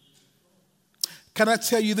 Can I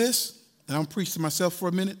tell you this? And I'm preaching to myself for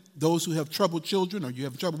a minute. Those who have troubled children or you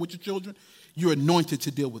have trouble with your children, you're anointed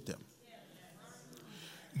to deal with them.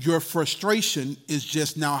 Your frustration is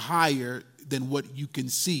just now higher than what you can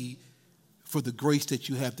see for the grace that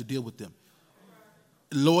you have to deal with them.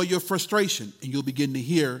 Lower your frustration and you'll begin to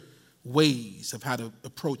hear ways of how to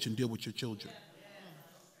approach and deal with your children.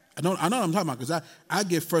 I know what I'm talking about because I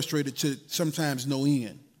get frustrated to sometimes no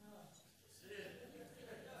end.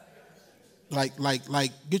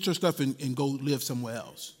 Like get your stuff and go live somewhere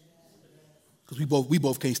else. Because we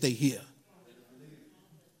both can't stay here.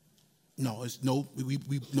 We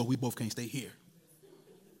both can't stay here.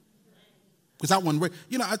 Because I want to,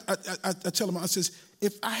 I tell them, I says,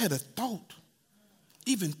 if I had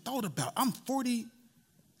even thought about, I'm 40,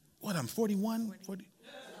 I'm 41,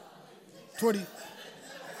 40.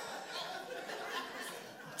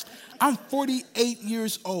 I'm 48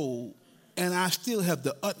 years old, and I still have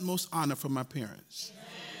the utmost honor for my parents.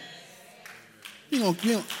 You ain't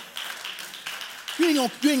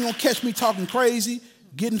gonna catch me talking crazy,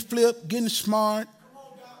 getting flipped, getting smart.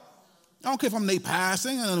 I don't care if I'm their pastor,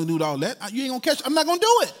 I don't do all that. You ain't gonna catch, I'm not gonna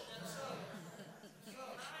do it.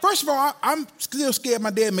 First of all, I'm still scared my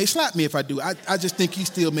dad may slap me if I do. I just think he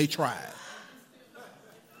still may try.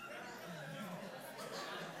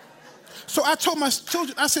 So I told my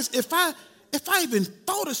children, I said, if I even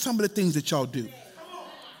thought of some of the things that y'all do,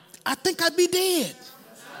 I think I'd be dead.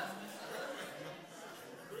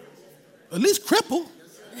 At least crippled.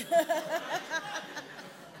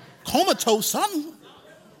 Comatose, something.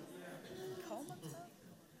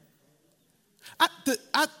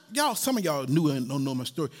 Some of y'all knew and don't know my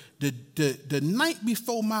story. The night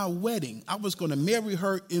before my wedding, I was going to marry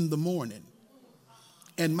her in the morning,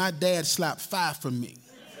 and my dad slapped 5 from me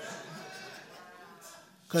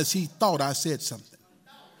because he thought I said something.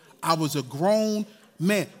 I was a grown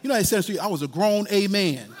man. You know, essentially, I was a grown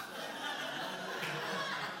man.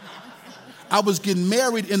 I was getting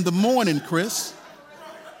married in the morning, Chris.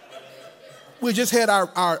 We just had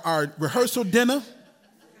our rehearsal dinner.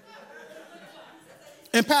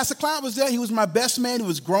 And Pastor Clyde was there. He was my best man. He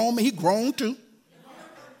was grown. He grown too.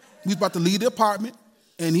 He was about to leave the apartment,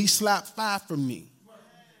 and he slapped 5 from me.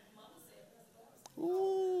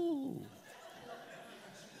 Ooh.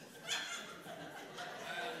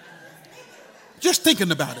 Just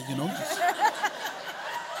thinking about it,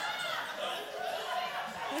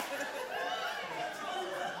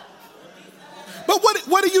 But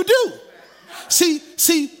what do you do?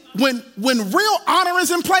 See, when real honor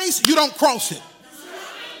is in place, you don't cross it.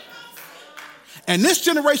 And this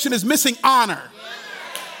generation is missing honor.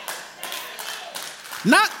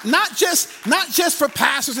 Not just for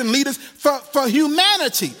pastors and leaders, for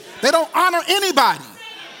humanity. They don't honor anybody.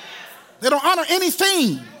 They don't honor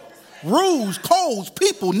anything. Rules, codes,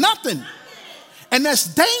 people, nothing. And that's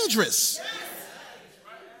dangerous.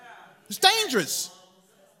 It's dangerous.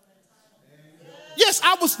 Yes,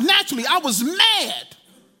 I was mad.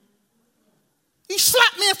 He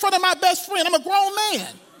slapped me in front of my best friend. I'm a grown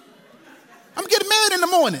man. I'm getting married in the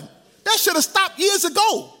morning. That should have stopped years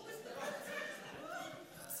ago.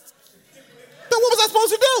 But what was I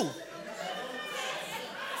supposed to do?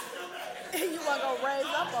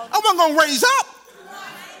 I wasn't going to raise up.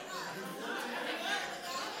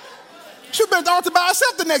 She been at the altar by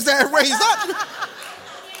herself the next day and raised up.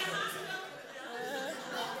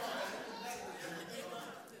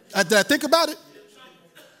 Did I think about it?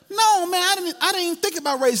 No, man, I didn't even think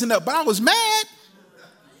about raising up, but I was mad.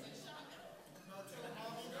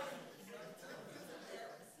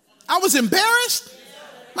 I was embarrassed.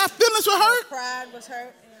 My feelings were hurt. My pride was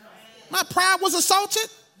hurt. My pride was assaulted.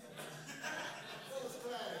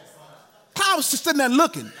 Paul was just sitting there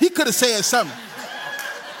looking. He could have said something.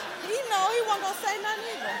 He wasn't going to say nothing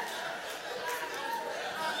either.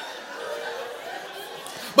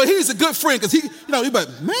 But he's a good friend because he like,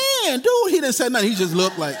 man, dude, he didn't say nothing. He just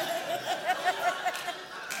looked like.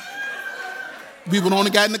 We went on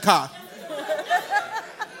and got in the car.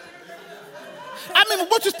 I mean,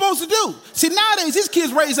 what you supposed to do? See, nowadays, these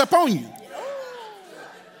kids raise up on you.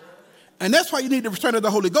 And that's why you need the restraint of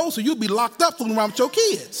the Holy Ghost, so you'll be locked up fooling around with your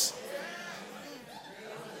kids.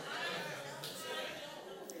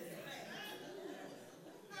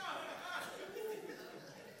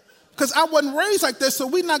 Because I wasn't raised like that, so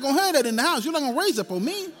we're not going to have that in the house. You're not going to raise up on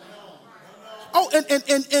me. Oh,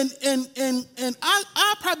 and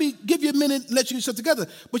I'll probably give you a minute and let you get yourself together.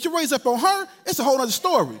 But you raise up on her, it's a whole other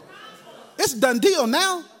story. It's a done deal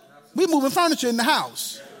now. We moving furniture in the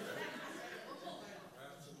house.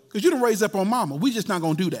 Because you done raised up on mama. We just not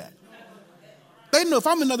going to do that. They know if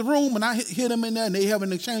I'm in another room and I hear them in there and they have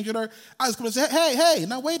an exchange with her, I just come and say, hey,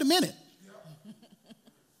 now wait a minute.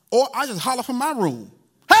 Or I just holler from my room.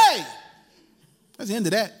 Hey! That's the end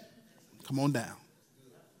of that. Come on down.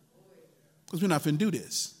 Because we're not finna do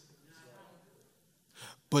this.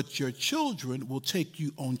 But your children will take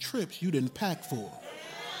you on trips you didn't pack for.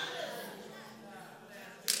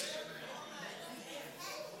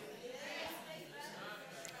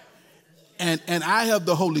 And I have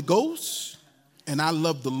the Holy Ghost, and I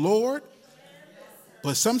love the Lord,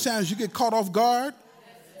 but sometimes you get caught off guard,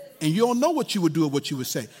 and you don't know what you would do or what you would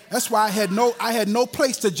say. That's why I had no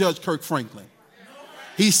place to judge Kirk Franklin.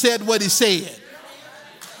 He said what he said.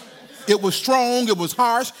 It was strong, it was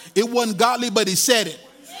harsh, it wasn't godly, but he said it.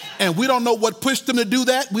 And we don't know what pushed him to do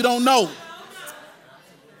that. We don't know.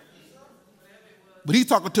 But he's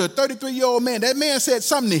talking to a 33-year-old man. That man said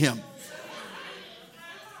something to him.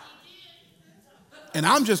 And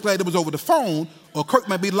I'm just glad it was over the phone, or Kirk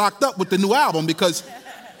might be locked up with the new album because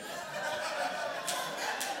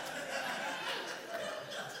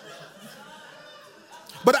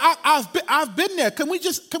but I've been there. Can we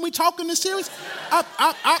talk in this series?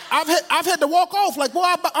 I've had to walk off like, boy,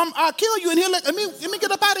 I'll kill you in here. Let me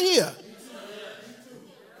get up out of here.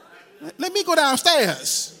 Let me go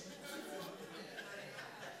downstairs.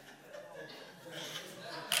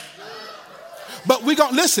 But we're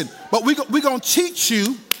going to teach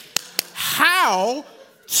you how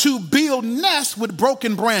to build nests with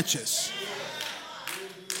broken branches.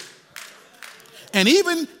 And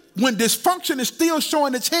even when dysfunction is still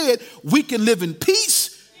showing its head, we can live in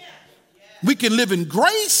peace. We can live in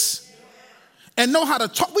grace and know how to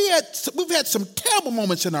talk. We've had some terrible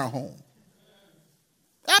moments in our home.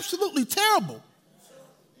 Absolutely terrible.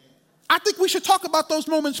 I think we should talk about those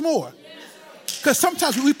moments more. Because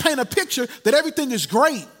sometimes we paint a picture that everything is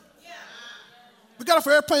great. We got off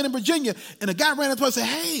an airplane in Virginia, and a guy ran up to us and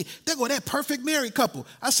said, hey, there go that perfect married couple.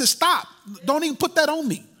 I said, stop. Don't even put that on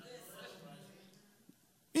me.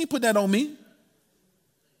 You ain't put that on me.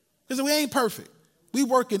 Because we ain't perfect. We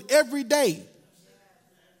working every day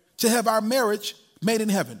to have our marriage made in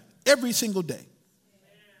heaven. Every single day.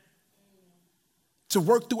 To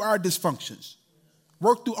work through our dysfunctions.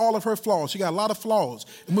 Work through all of her flaws. She got a lot of flaws,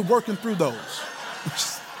 and we're working through those.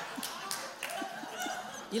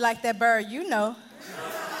 You like that bird, you know.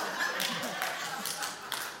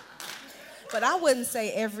 But I wouldn't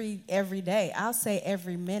say every day. I'll say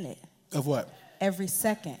every minute. Of what? Every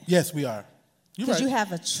second. Yes, we are. Because you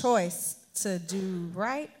have a choice to do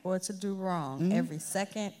right or to do wrong. Every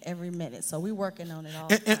second, every minute. So we're working on it all.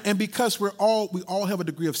 And because we all have a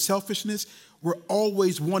degree of selfishness, we're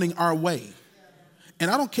always wanting our way. And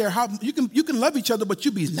I don't care how you can love each other, but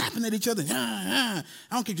you be snapping at each other. I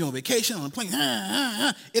don't keep you on vacation on a plane.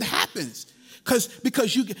 It happens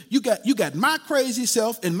because you got my crazy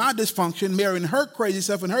self and my dysfunction marrying her crazy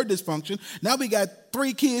self and her dysfunction. Now we got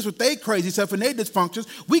 3 kids with their crazy self and their dysfunctions.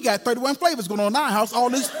 We got 31 flavors going on in our house. All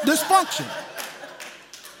this dysfunction.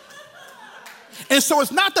 And so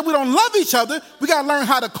it's not that we don't love each other. We got to learn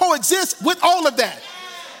how to coexist with all of that.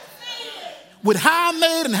 With how I'm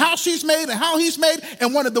made and how she's made and how he's made.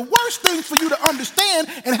 And one of the worst things for you to understand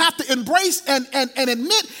and have to embrace and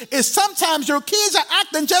admit is sometimes your kids are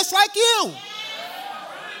acting just like you.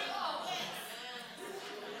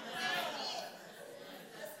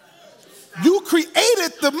 You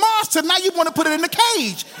created the monster. Now you want to put it in the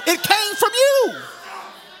cage. It came from you.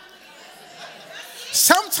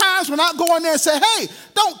 Sometimes when I go in there and say, hey,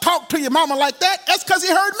 don't talk to your mama like that, that's because he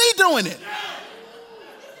heard me doing it.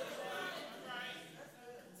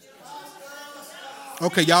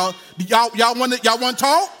 Okay, y'all want to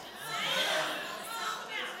talk?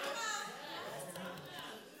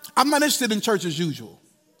 I'm not interested in church as usual.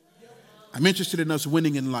 I'm interested in us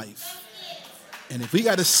winning in life. And if we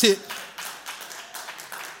got to sit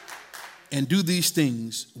and do these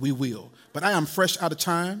things, we will. But I am fresh out of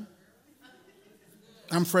time.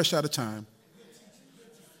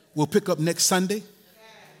 We'll pick up next Sunday.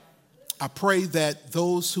 I pray that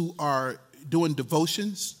those who are doing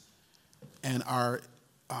devotions and our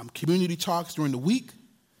community talks during the week,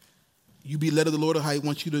 you be led of the Lord of how He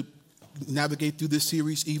wants you to navigate through this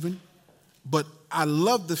series even. But I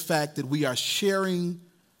love the fact that we are sharing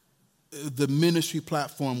the ministry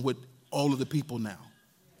platform with all of the people now.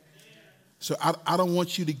 So I don't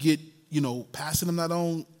want you to get, passing them that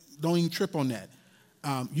on. Don't even trip on that.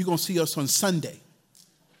 You're going to see us on Sunday.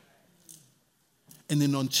 And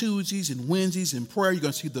then on Tuesdays and Wednesdays in prayer, you're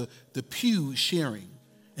going to see the pew sharing.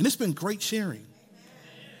 And it's been great sharing.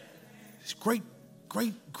 It's great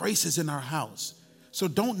graces in our house. So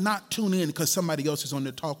don't not tune in because somebody else is on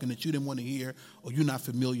there talking that you didn't want to hear or you're not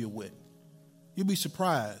familiar with. You'll be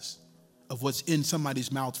surprised of what's in somebody's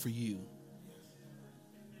mouth for you.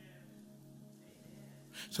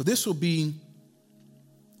 So this will be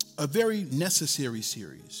a very necessary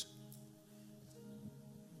series.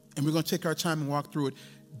 And we're going to take our time and walk through it.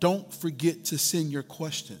 Don't forget to send your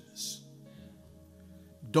questions.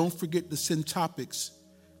 Don't forget to send topics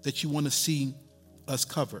that you want to see us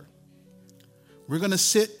cover. We're going to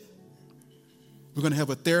sit. We're going to have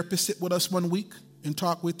a therapist sit with us one week and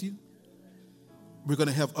talk with you. We're going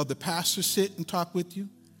to have other pastors sit and talk with you.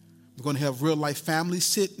 We're going to have real life families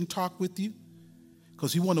sit and talk with you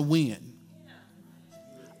because we want to win.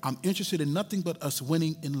 I'm interested in nothing but us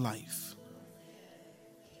winning in life.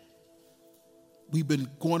 We've been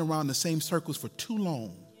going around the same circles for too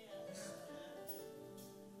long.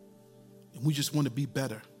 And we just want to be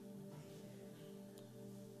better.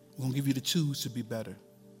 We're going to give you the tools to be better.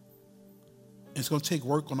 And it's going to take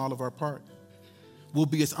work on all of our part. We'll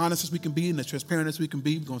be as honest as we can be and as transparent as we can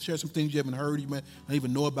be. We're going to share some things you haven't heard, you might not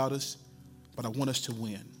even know about us. But I want us to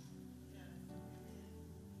win.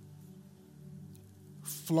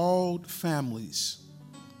 Flawed families,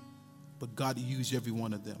 but God used every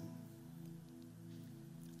one of them.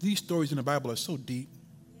 These stories in the Bible are so deep.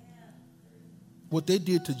 What they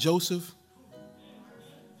did to Joseph,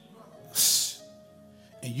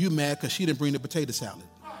 and you mad because she didn't bring the potato salad.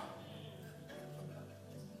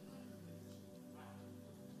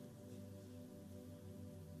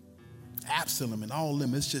 Absalom and all of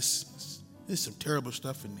them, there's some terrible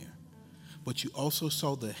stuff in there. But you also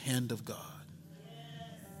saw the hand of God.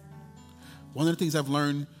 One of the things I've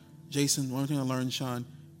learned, Jason, one thing I learned, Sean,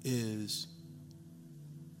 is,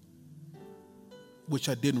 which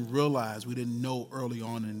I didn't realize, we didn't know early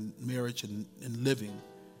on in marriage and living,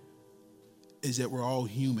 is that we're all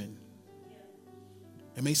human.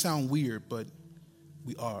 It may sound weird, but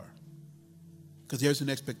we are. Because there's an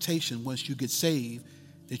expectation once you get saved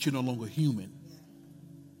that you're no longer human.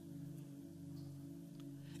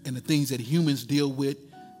 And the things that humans deal with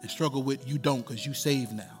and struggle with, you don't because you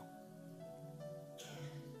saved now.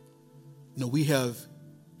 No, we have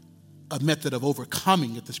a method of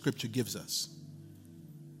overcoming that the scripture gives us.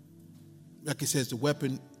 Like it says, the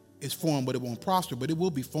weapon is formed, but it won't prosper, but it will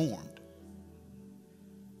be formed.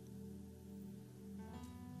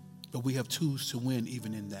 But we have tools to win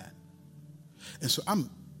even in that. And so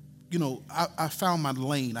I found my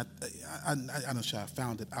lane. I'm not sure I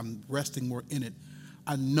found it. I'm resting more in it.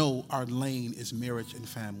 I know our lane is marriage and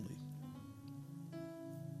family.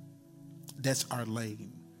 That's our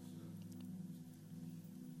lane.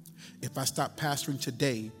 If I stop pastoring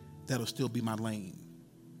today, that'll still be my lane.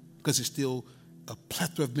 Because there's still a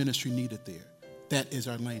plethora of ministry needed there. That is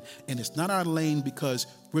our lane. And it's not our lane because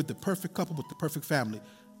we're the perfect couple with the perfect family.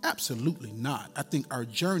 Absolutely not. I think our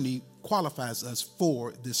journey qualifies us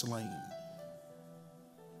for this lane.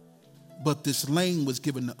 But this lane was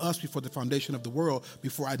given to us before the foundation of the world,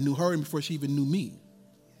 before I knew her and before she even knew me.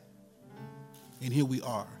 And here we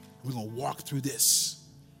are. We're going to walk through this.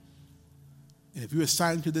 And if you're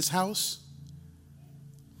assigned to this house,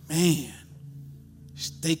 man,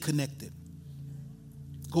 stay connected.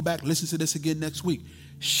 Go back, listen to this again next week.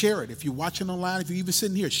 Share it. If you're watching online, if you're even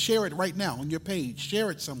sitting here, share it right now on your page.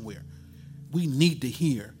 Share it somewhere. We need to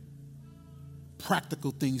hear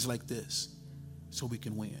practical things like this so we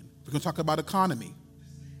can win. We're going to talk about economy.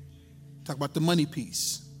 Talk about the money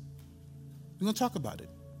piece. We're going to talk about it.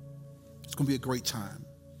 It's going to be a great time.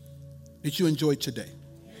 Did you enjoy today?